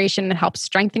boost hydration and help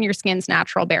strengthen your skin's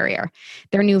natural barrier.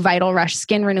 Their new Vital Rush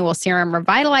Skin Renewal Serum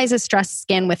revitalizes stressed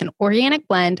skin with an organic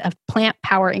blend of plant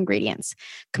power ingredients.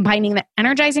 Combining the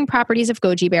energizing properties of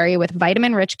goji berry with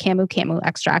vitamin-rich camu camu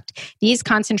extract, these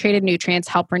concentrated nutrients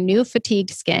help renew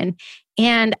fatigued skin.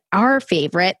 And our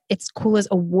favorite, it's Kula's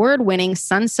award-winning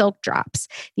Sunsilk Drops.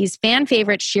 These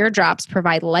fan-favorite sheer drops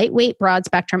provide lightweight,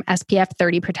 broad-spectrum SPF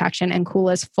 30 protection and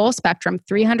Kula's full-spectrum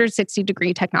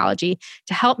 360-degree technology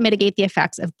to help mitigate the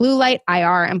effects of blue light,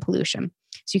 IR, and pollution.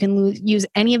 So you can use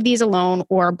any of these alone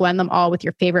or blend them all with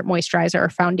your favorite moisturizer or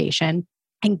foundation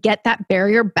and get that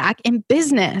barrier back in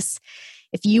business.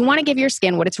 If you want to give your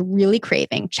skin what it's really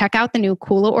craving, check out the new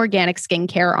Kula Organic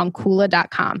Skincare on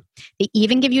Kula.com. They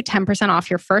even give you 10% off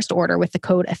your first order with the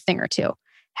code A-Thing-or-Two.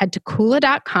 Head to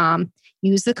Kula.com,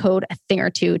 use the code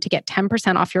A-Thing-or-Two to get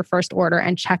 10% off your first order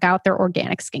and check out their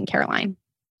organic skincare line.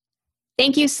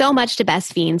 Thank you so much to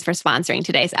Best Fiends for sponsoring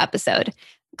today's episode.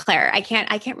 Claire, I can't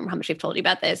remember how much we've told you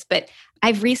about this, but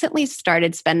I've recently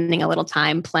started spending a little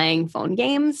time playing phone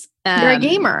games. You're a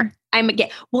gamer.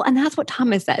 Well, and that's what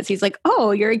Thomas says. He's like,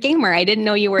 oh, you're a gamer. I didn't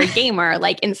know you were a gamer,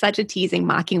 like in such a teasing,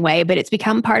 mocking way, but it's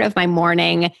become part of my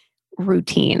morning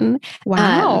routine.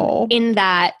 Wow. In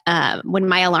that when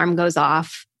my alarm goes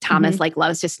off, Thomas like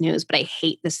loves to snooze, but I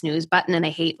hate the snooze button and I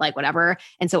hate like whatever.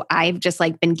 And so I've just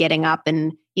like been getting up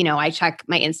and, I check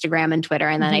my Instagram and Twitter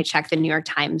and then I check the New York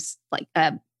Times like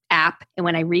app. And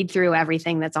when I read through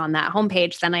everything that's on that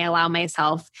homepage, then I allow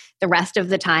myself the rest of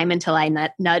the time until I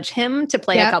nudge him to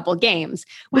play a couple games,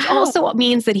 which also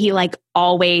means that he like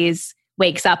always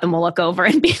wakes up and will look over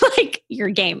and be like, you're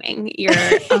gaming. You're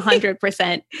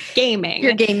 100% gaming.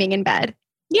 You're gaming in bed.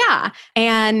 Yeah.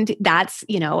 And that's,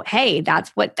 hey,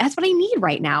 that's what I need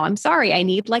right now. I'm sorry. I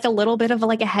need like a little bit of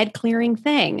like a head clearing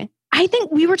thing. I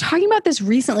think we were talking about this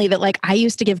recently that like I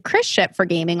used to give Chris shit for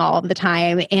gaming all of the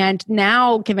time. And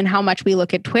now given how much we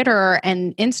look at Twitter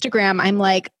and Instagram, I'm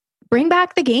like, bring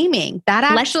back the gaming. That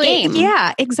actually, let's game.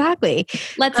 Yeah, exactly.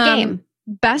 Let's game.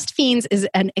 Best Fiends is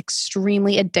an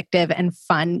extremely addictive and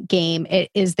fun game. It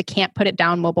is the Can't Put It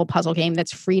Down mobile puzzle game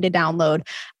that's free to download.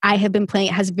 I have been playing.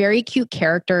 It has very cute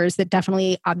characters that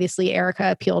definitely, obviously,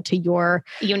 Erica, appeal to your...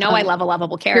 I love a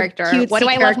lovable character. What do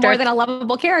I love more than a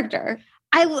lovable character?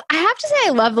 I have to say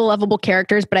I love the lovable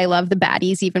characters, but I love the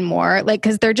baddies even more. Like,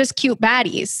 because they're just cute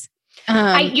baddies.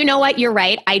 You know what? You're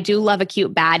right. I do love a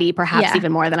cute baddie, perhaps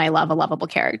even more than I love a lovable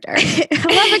character. I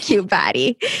love a cute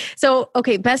baddie. So,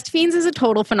 okay, Best Fiends is a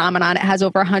total phenomenon. It has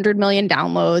over 100 million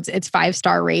downloads. It's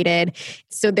 5-star rated.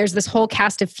 So there's this whole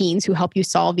cast of fiends who help you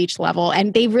solve each level.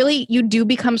 And you do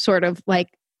become sort of like,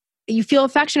 you feel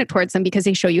affectionate towards them because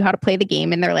they show you how to play the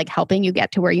game and they're like helping you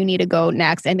get to where you need to go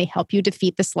next. And they help you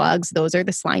defeat the slugs. Those are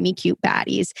the slimy, cute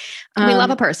baddies. We love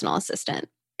a personal assistant.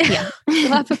 Yeah. We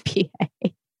love a PA.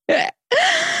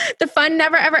 The fun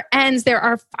never ever ends. There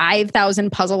are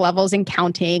 5,000 puzzle levels and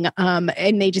counting,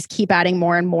 and they just keep adding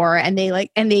more and more. And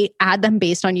they add them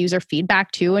based on user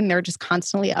feedback too, and they're just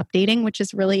constantly updating, which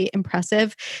is really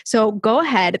impressive. So go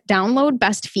ahead, download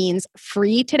Best Fiends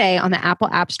free today on the Apple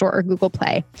App Store or Google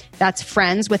Play. That's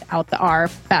Friends without the R,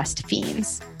 Best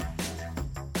Fiends.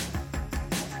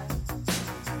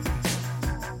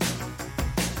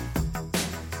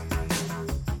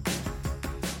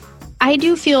 I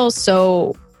do feel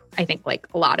so, I think like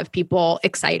a lot of people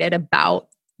excited about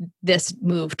this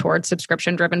move towards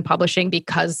subscription-driven publishing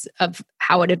because of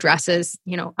how it addresses,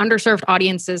 underserved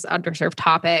audiences, underserved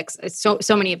topics. It's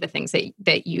so many of the things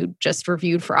that you just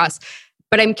reviewed for us.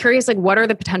 But I'm curious, like, what are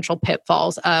the potential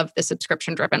pitfalls of the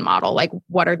subscription-driven model? Like,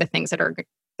 what are the things that are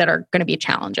going to be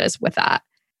challenges with that?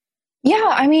 Yeah,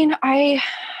 I mean, I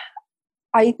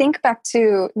think back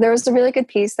to, there was a really good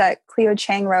piece that Cleo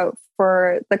Chang wrote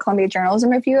for the Columbia Journalism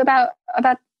Review about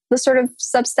the sort of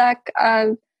Substack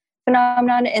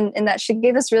phenomenon, and that she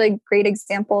gave this really great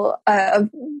example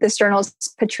of this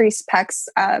journalist Patrice Peck's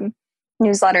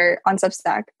newsletter on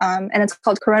Substack, and it's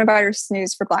called Coronavirus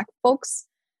News for Black Folks.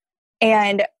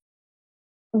 And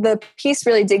the piece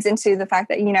really digs into the fact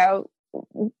that,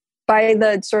 by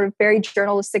the sort of very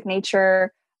journalistic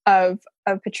nature of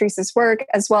Patrice's work,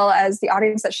 as well as the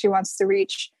audience that she wants to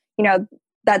reach,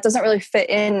 that doesn't really fit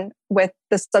in with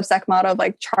the Substack model of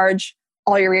like charge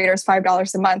all your readers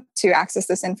 $5 a month to access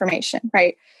this information,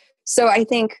 right? So I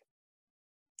think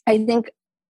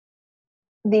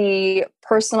the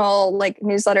personal like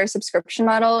newsletter subscription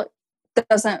model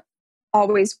doesn't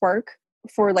always work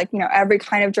for like, every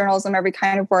kind of journalism, every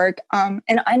kind of work. And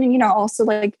also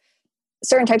like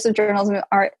certain types of journalism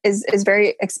is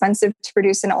very expensive to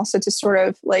produce and also to sort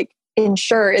of like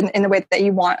ensure in the way that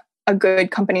you want a good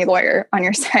company lawyer on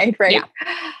your side, right?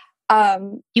 Yeah.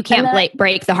 You can't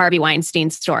break the Harvey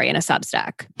Weinstein story in a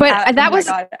Substack. But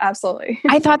God, absolutely.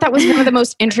 I thought that was one of the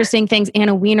most interesting things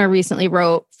Anna Wiener recently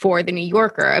wrote for The New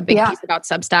Yorker, a big piece about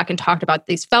Substack, and talked about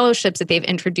these fellowships that they've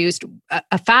introduced,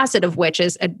 a facet of which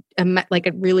is a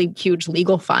really huge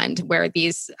legal fund where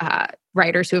these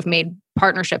writers who have made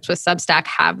partnerships with Substack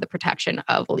have the protection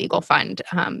of a legal fund.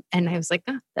 And I was like,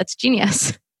 that's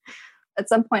genius. At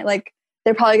some point, like,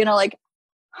 they're probably going to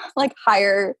like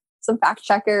hire some fact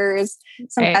checkers,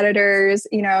 some editors,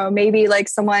 maybe like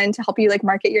someone to help you like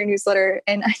market your newsletter.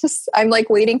 And I'm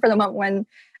like waiting for the moment when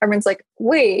everyone's like,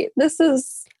 wait, this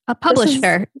is a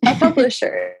publisher.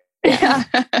 Yeah,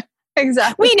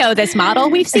 exactly. We know this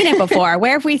model. We've seen it before.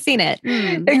 Where have we seen it?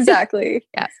 Exactly.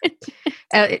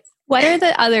 Yes. What are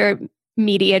the other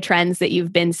media trends that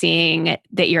you've been seeing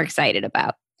that you're excited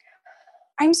about?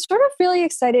 I'm sort of really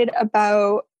excited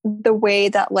about the way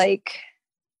that like,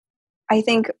 I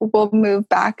think we'll move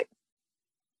back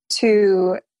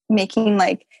to making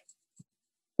like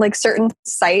certain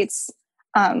sites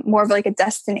more of like a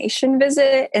destination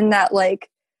visit, and that like,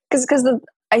 because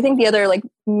I think the other like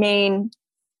main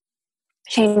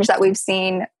change that we've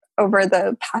seen over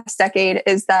the past decade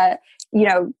is that,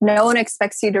 no one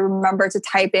expects you to remember to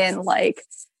type in like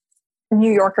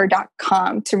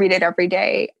NewYorker.com to read it every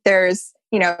day. There's,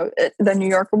 the New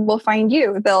Yorker will find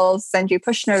you. They'll send you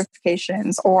push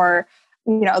notifications, or,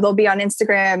 they'll be on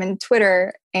Instagram and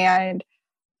Twitter and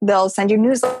they'll send you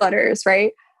newsletters,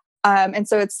 right? And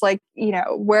so it's like,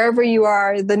 wherever you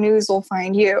are, the news will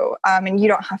find you. And you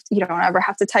don't ever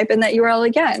have to type in that URL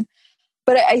again.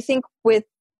 But I think with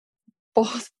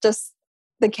both just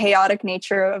the chaotic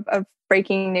nature of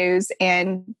breaking news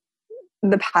and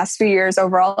the past few years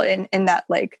overall in that,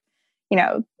 like,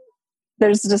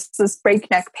 there's just this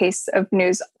breakneck pace of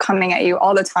news coming at you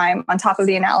all the time, on top of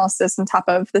the analysis, on top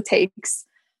of the takes.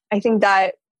 I think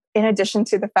that in addition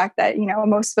to the fact that,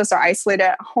 most of us are isolated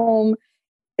at home,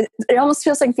 it almost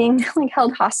feels like being like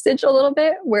held hostage a little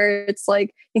bit, where it's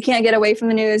like, you can't get away from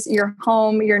the news, you're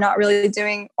home, you're not really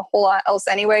doing a whole lot else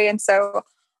anyway. And so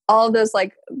all of those,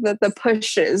 like the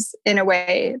pushes in a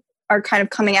way are kind of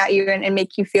coming at you and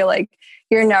make you feel like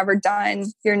you're never done.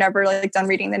 You're never like done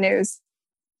reading the news.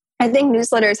 I think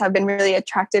newsletters have been really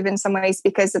attractive in some ways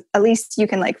because at least you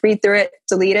can like read through it,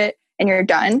 delete it, and you're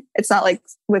done. It's not like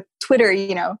with Twitter,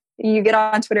 you get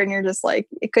on Twitter and you're just like,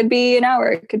 it could be an hour,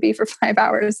 it could be for 5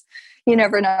 hours. You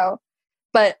never know.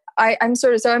 But I'm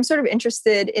sort of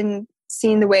interested in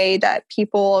seeing the way that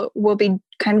people will be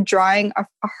kind of drawing a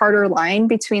harder line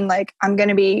between like, I'm going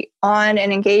to be on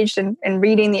and engaged and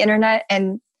reading the internet,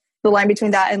 and the line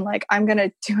between that and like, I'm going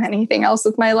to do anything else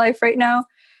with my life right now.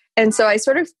 And so I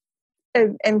sort of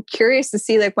am curious to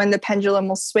see like when the pendulum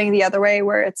will swing the other way,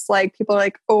 where it's like people are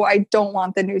like, oh, I don't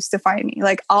want the news to find me.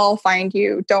 Like, I'll find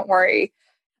you. Don't worry.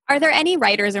 Are there any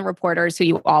writers and reporters who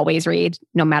you always read,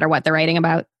 no matter what they're writing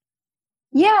about?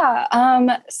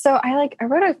 Yeah. So I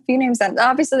wrote a few names down.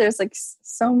 Obviously there's like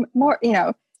so more,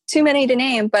 too many to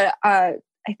name, but I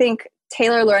think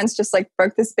Taylor Lorenz just like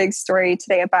broke this big story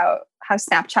today about how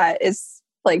Snapchat is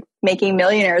like making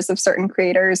millionaires of certain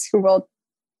creators who will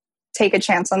take a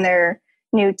chance on their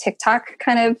new TikTok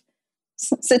kind of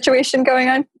situation going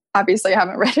on. Obviously I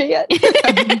haven't read it yet,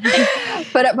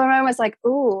 but my mind was like,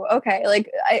 ooh, okay. Like,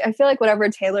 I feel like whatever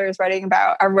Taylor is writing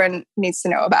about, everyone needs to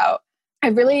know about. I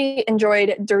really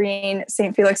enjoyed Doreen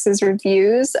St. Felix's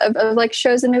reviews of like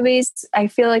shows and movies. I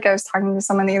feel like I was talking to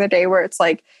someone the other day where it's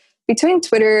like, between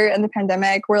Twitter and the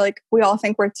pandemic, we all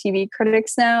think we're TV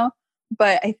critics now,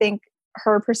 but I think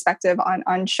her perspective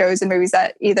on shows and movies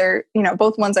that either,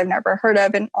 both ones I've never heard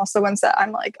of and also ones that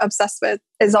I'm like obsessed with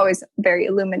is always very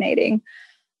illuminating.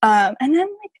 And then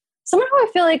like someone who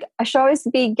I feel like I should always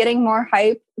be getting more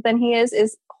hype than he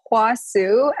is Hua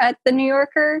Su at The New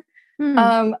Yorker.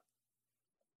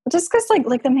 Just because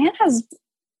like the man has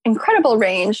incredible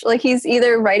range. Like he's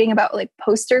either writing about like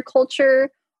poster culture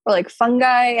or like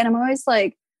fungi. And I'm always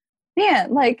like,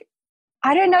 man, like,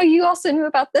 I didn't know you also knew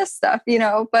about this stuff,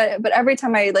 but every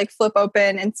time I like flip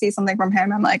open and see something from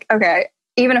him, I'm like, okay,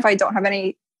 even if I don't have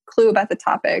any clue about the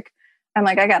topic, I'm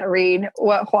like, I got to read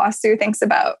what Hua Su thinks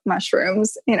about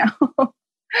mushrooms,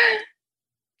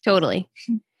 Totally.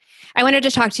 I wanted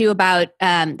to talk to you about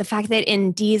the fact that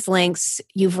in Dee's Links,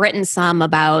 you've written some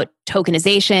about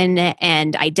tokenization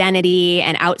and identity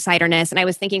and outsiderness. And I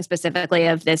was thinking specifically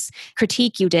of this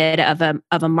critique you did of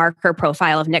a marker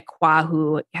profile of Nick Qua,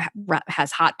 who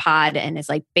has Hot Pod and is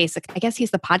like I guess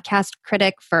he's the podcast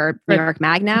critic for New York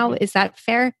Mag now. Is that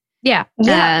fair? Yeah.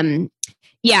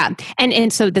 Yeah.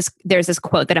 And so there's this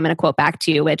quote that I'm going to quote back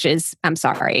to you, which is, I'm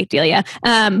sorry, Delia.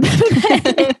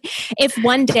 If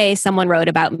one day someone wrote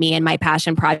about me and my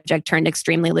passion project turned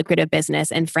extremely lucrative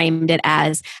business and framed it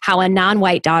as how a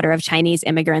non-white daughter of Chinese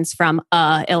immigrants from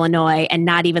Illinois and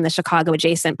not even the Chicago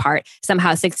adjacent part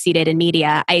somehow succeeded in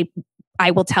media,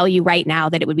 I will tell you right now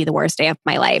that it would be the worst day of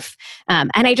my life. And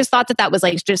I just thought that was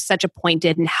like just such a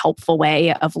pointed and helpful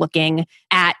way of looking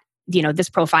at this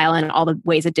profile and all the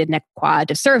ways it did Nick Qua a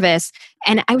disservice.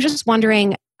 And I was just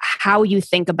wondering how you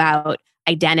think about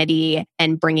identity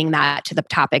and bringing that to the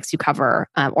topics you cover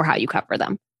or how you cover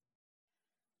them.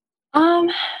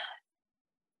 I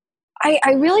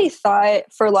really thought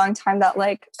for a long time that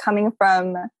like coming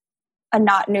from a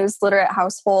not news literate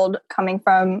household, coming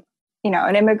from,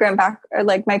 an immigrant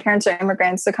like my parents are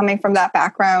immigrants. So coming from that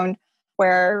background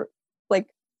where like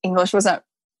English wasn't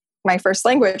my first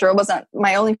language, or it wasn't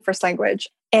my only first language.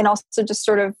 And also just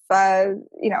sort of,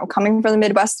 coming from the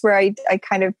Midwest where I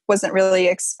kind of wasn't really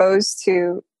exposed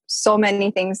to so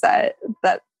many things that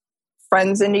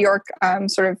friends in New York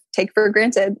sort of take for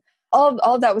granted. All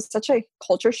of that was such a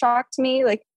culture shock to me.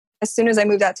 Like as soon as I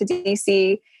moved out to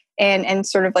DC and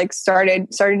sort of like started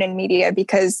in media,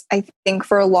 because I think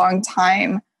for a long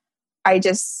time, it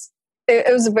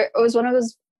was one of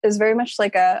those, it was very much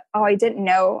like I didn't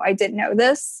know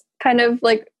this kind of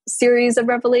like series of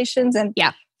revelations. And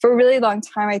for a really long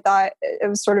time, I thought it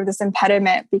was sort of this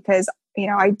impediment because,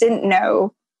 I didn't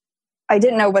know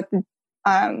what the,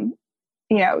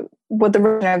 what the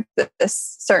version of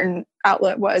this certain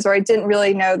outlet was, or I didn't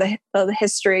really know the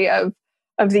history of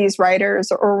these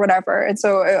writers or whatever. And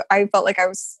so I felt like I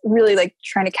was really like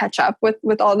trying to catch up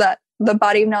with all that, the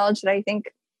body of knowledge that I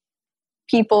think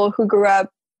people who grew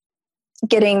up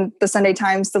getting the Sunday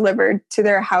Times delivered to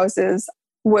their houses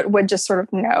would just sort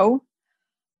of know.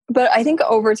 But I think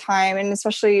over time, and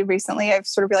especially recently, I've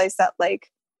sort of realized that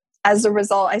like, as a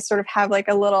result, I sort of have like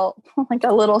a little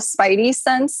spidey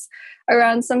sense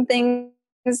around some things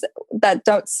that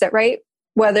don't sit right.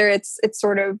 Whether it's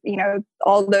sort of,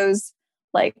 all those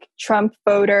like Trump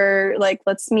voter, like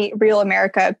let's meet real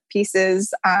America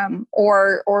pieces,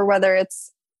 or whether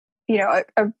it's, a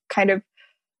kind of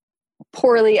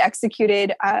poorly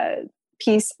executed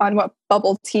piece on what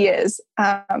bubble tea is.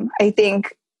 I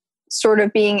think sort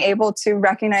of being able to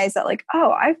recognize that like,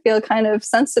 oh, I feel kind of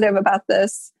sensitive about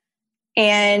this.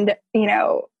 And,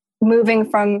 moving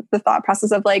from the thought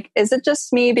process of like, is it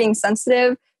just me being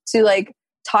sensitive to like,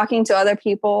 talking to other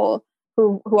people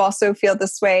who also feel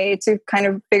this way to kind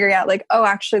of figuring out like, oh,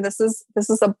 actually this is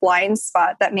a blind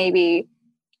spot that maybe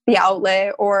the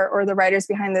outlet or the writers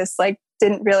behind this like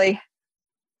didn't really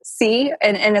see.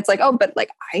 And it's like, oh, but like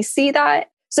I see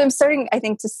that. So I'm starting, I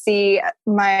think, to see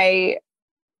my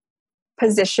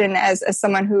position as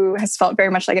someone who has felt very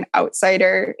much like an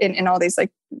outsider in all these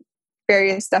like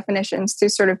various definitions to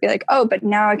sort of be like, oh, but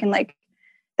now I can like,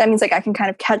 that means like I can kind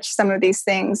of catch some of these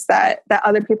things that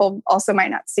other people also might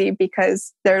not see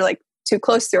because they're like too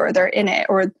close to, or they're in it,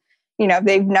 or, you know,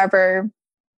 they've never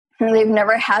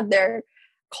had their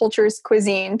culture's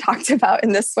cuisine talked about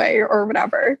in this way or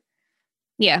whatever.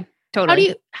 Yeah,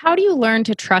 totally. How do you learn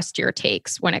to trust your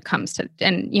takes when it comes to,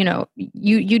 and you know,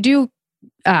 you do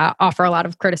offer a lot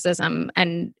of criticism,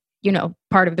 and you know,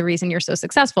 part of the reason you're so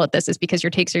successful at this is because your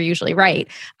takes are usually right.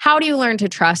 How do you learn to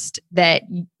trust that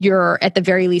you're at the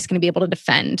very least going to be able to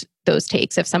defend those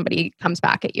takes if somebody comes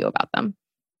back at you about them?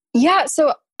 Yeah,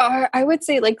 so I would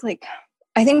say like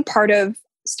I think part of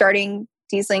starting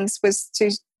Dieslings was to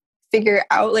figure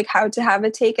out like how to have a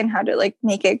take and how to like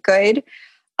make it good.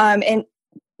 And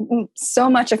so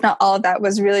much, if not all of that,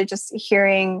 was really just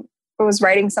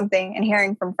writing something and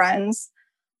hearing from friends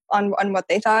on what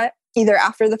they thought, either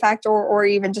after the fact or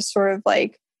even just sort of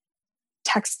like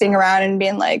texting around and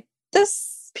being like,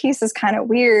 this piece is kind of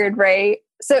weird, right?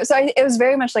 So it was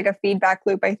very much like a feedback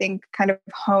loop, I think, kind of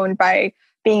honed by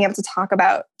being able to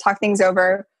talk things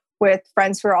over with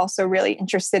friends who are also really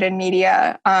interested in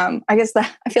media. I guess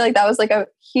I feel like that was like a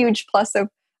huge plus of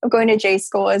going to J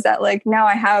school, is that like now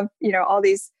I have, you know, all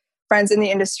these friends in the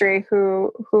industry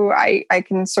who I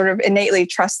can sort of innately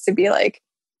trust to be like,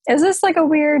 is this like a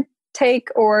weird take,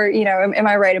 or, you know, am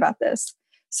I right about this?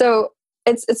 So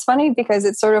it's funny because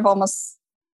it sort of almost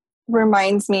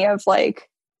reminds me of like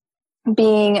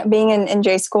being in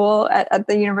J school at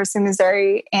the University of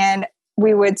Missouri, and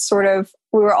we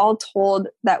were all told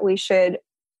that we should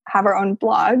have our own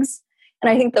blogs.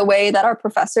 And I think the way that our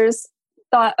professors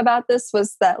thought about this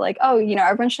was that like, oh, you know,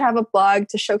 everyone should have a blog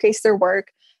to showcase their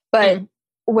work. But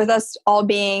with us all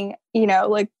being, you know,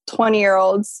 like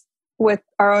 20-year-olds with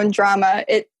our own drama,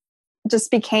 it just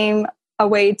became a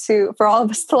way for all of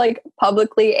us to like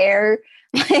publicly air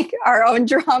like our own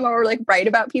drama, or like write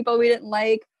about people we didn't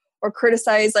like, or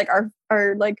criticize like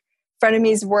our like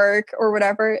frenemies' work or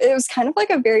whatever. It was kind of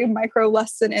like a very micro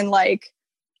lesson in like,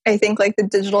 I think like the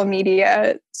digital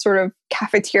media sort of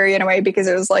cafeteria in a way, because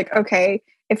it was like, okay,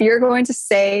 if you're going to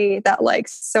say that like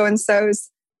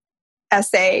so-and-so's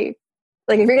essay,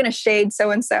 like if you're going to shade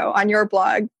so-and-so on your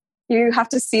blog, you have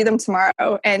to see them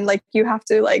tomorrow. And like, you have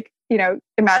to like, you know,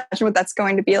 imagine what that's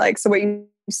going to be like. So what you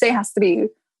say has to be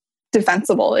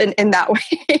defensible in that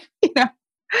way, you know?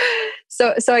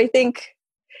 So I think,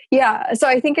 yeah. So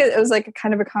I think it was like a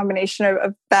kind of a combination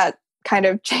of that kind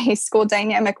of J school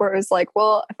dynamic where it was like,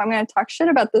 well, if I'm going to talk shit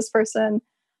about this person,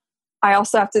 I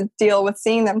also have to deal with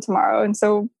seeing them tomorrow. And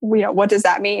so, you know, what does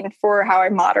that mean for how I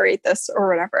moderate this or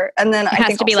whatever? And then it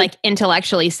has to be like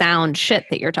intellectually sound shit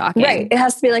that you're talking. Right. It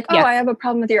has to be like, oh, I have a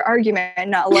problem with your argument,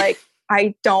 not like,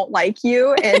 I don't like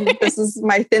you. And this is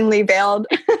my thinly veiled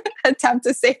attempt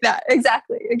to say that.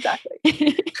 Exactly.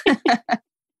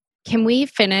 Can we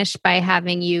finish by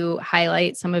having you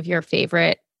highlight some of your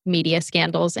favorite media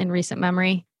scandals in recent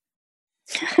memory?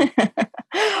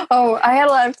 Oh, I had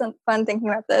a lot of fun thinking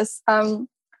about this. I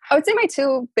would say my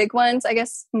two big ones, I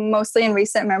guess, mostly in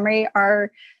recent memory,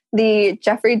 are the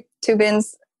Jeffrey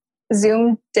Toobin's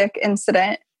Zoom dick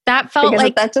incident. That felt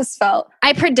like that just felt.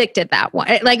 I predicted that one.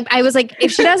 Like I was like,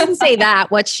 if she doesn't say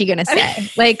that, what's she gonna say?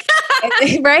 Like,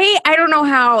 right? I don't know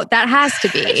how that has to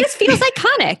be. It just feels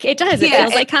iconic. It does. It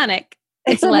feels iconic.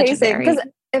 It's amazing because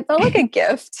it felt like a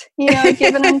gift, you know,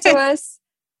 given into us.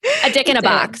 A dick in a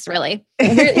box, really.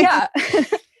 Yeah.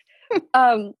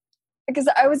 Because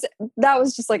that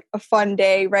was just like a fun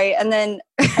day, right? And then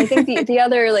I think the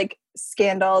other like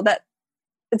scandal that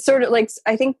it's sort of like,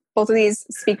 I think both of these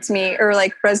speak to me or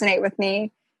like resonate with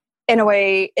me in a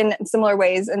way, in similar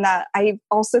ways, in that I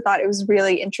also thought it was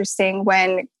really interesting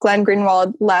when Glenn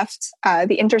Greenwald left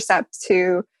The Intercept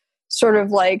to sort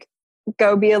of like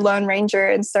go be a Lone Ranger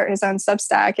and start his own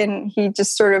Substack. And he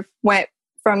just sort of went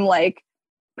from like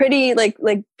pretty like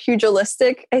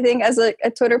pugilistic, I think, as a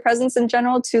Twitter presence in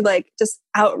general, to like just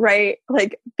outright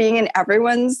like being in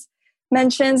everyone's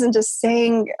mentions and just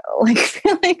saying like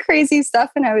really crazy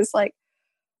stuff. And I was like,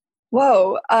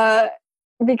 whoa,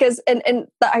 because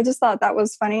I just thought that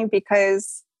was funny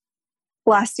because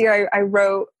last year I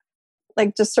wrote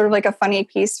like just sort of like a funny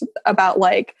piece about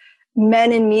like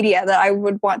men in media that I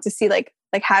would want to see like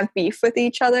have beef with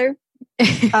each other.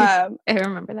 I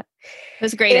remember that. It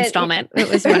was a great installment. It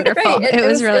was wonderful. Right.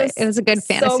 It was a good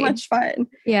fantasy. So much fun.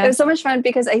 Yeah. It was so much fun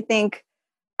because I think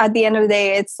at the end of the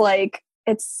day, it's like,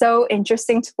 it's so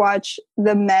interesting to watch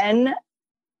the men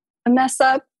mess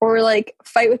up or like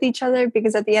fight with each other,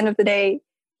 because at the end of the day,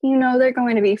 you know, they're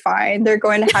going to be fine. They're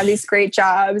going to have these great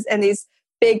jobs and these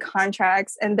big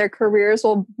contracts, and their careers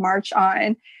will march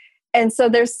on. And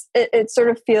so it sort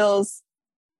of feels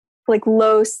like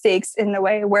low stakes in the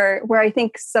way where I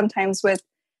think sometimes with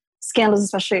scandals,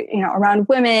 especially, you know, around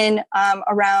women,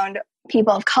 around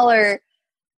people of color,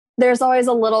 there's always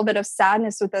a little bit of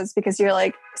sadness with this, because you're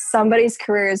like, somebody's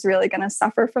career is really going to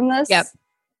suffer from this. Yep.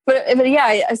 But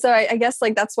yeah, so I guess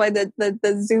like that's why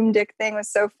the Zoom dick thing was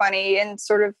so funny, and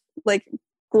sort of like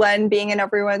Glenn being in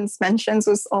everyone's mentions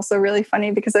was also really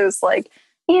funny, because it was like,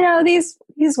 you know, these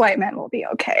white men will be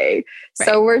okay. Right.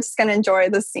 So we're just going to enjoy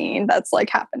the scene that's like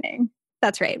happening.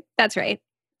 That's right.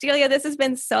 Delia, this has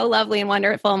been so lovely and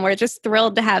wonderful, and we're just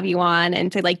thrilled to have you on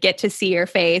and to like get to see your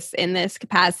face in this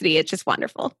capacity. It's just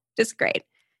wonderful. Just great.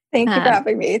 Thank you for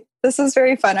having me. This was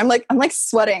very fun. I'm like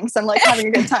sweating, so I'm like having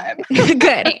a good time.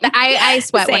 Good. I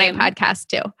sweat when I podcast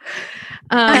too.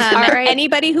 All right.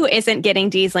 Anybody who isn't getting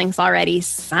these links already,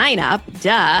 sign up.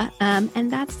 Duh. And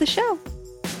that's the show.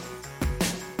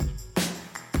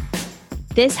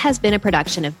 This has been a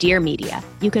production of Dear Media.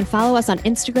 You can follow us on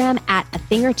Instagram at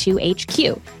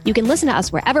 @AThingOrTwoHQ. You can listen to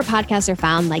us wherever podcasts are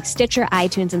found, like Stitcher,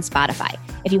 iTunes, and Spotify.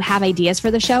 If you have ideas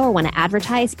for the show or want to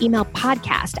advertise, email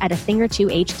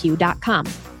podcast@AThingOrTwoHQ.com.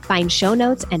 Find show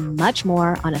notes and much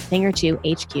more on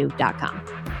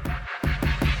AThingOrTwoHQ.com.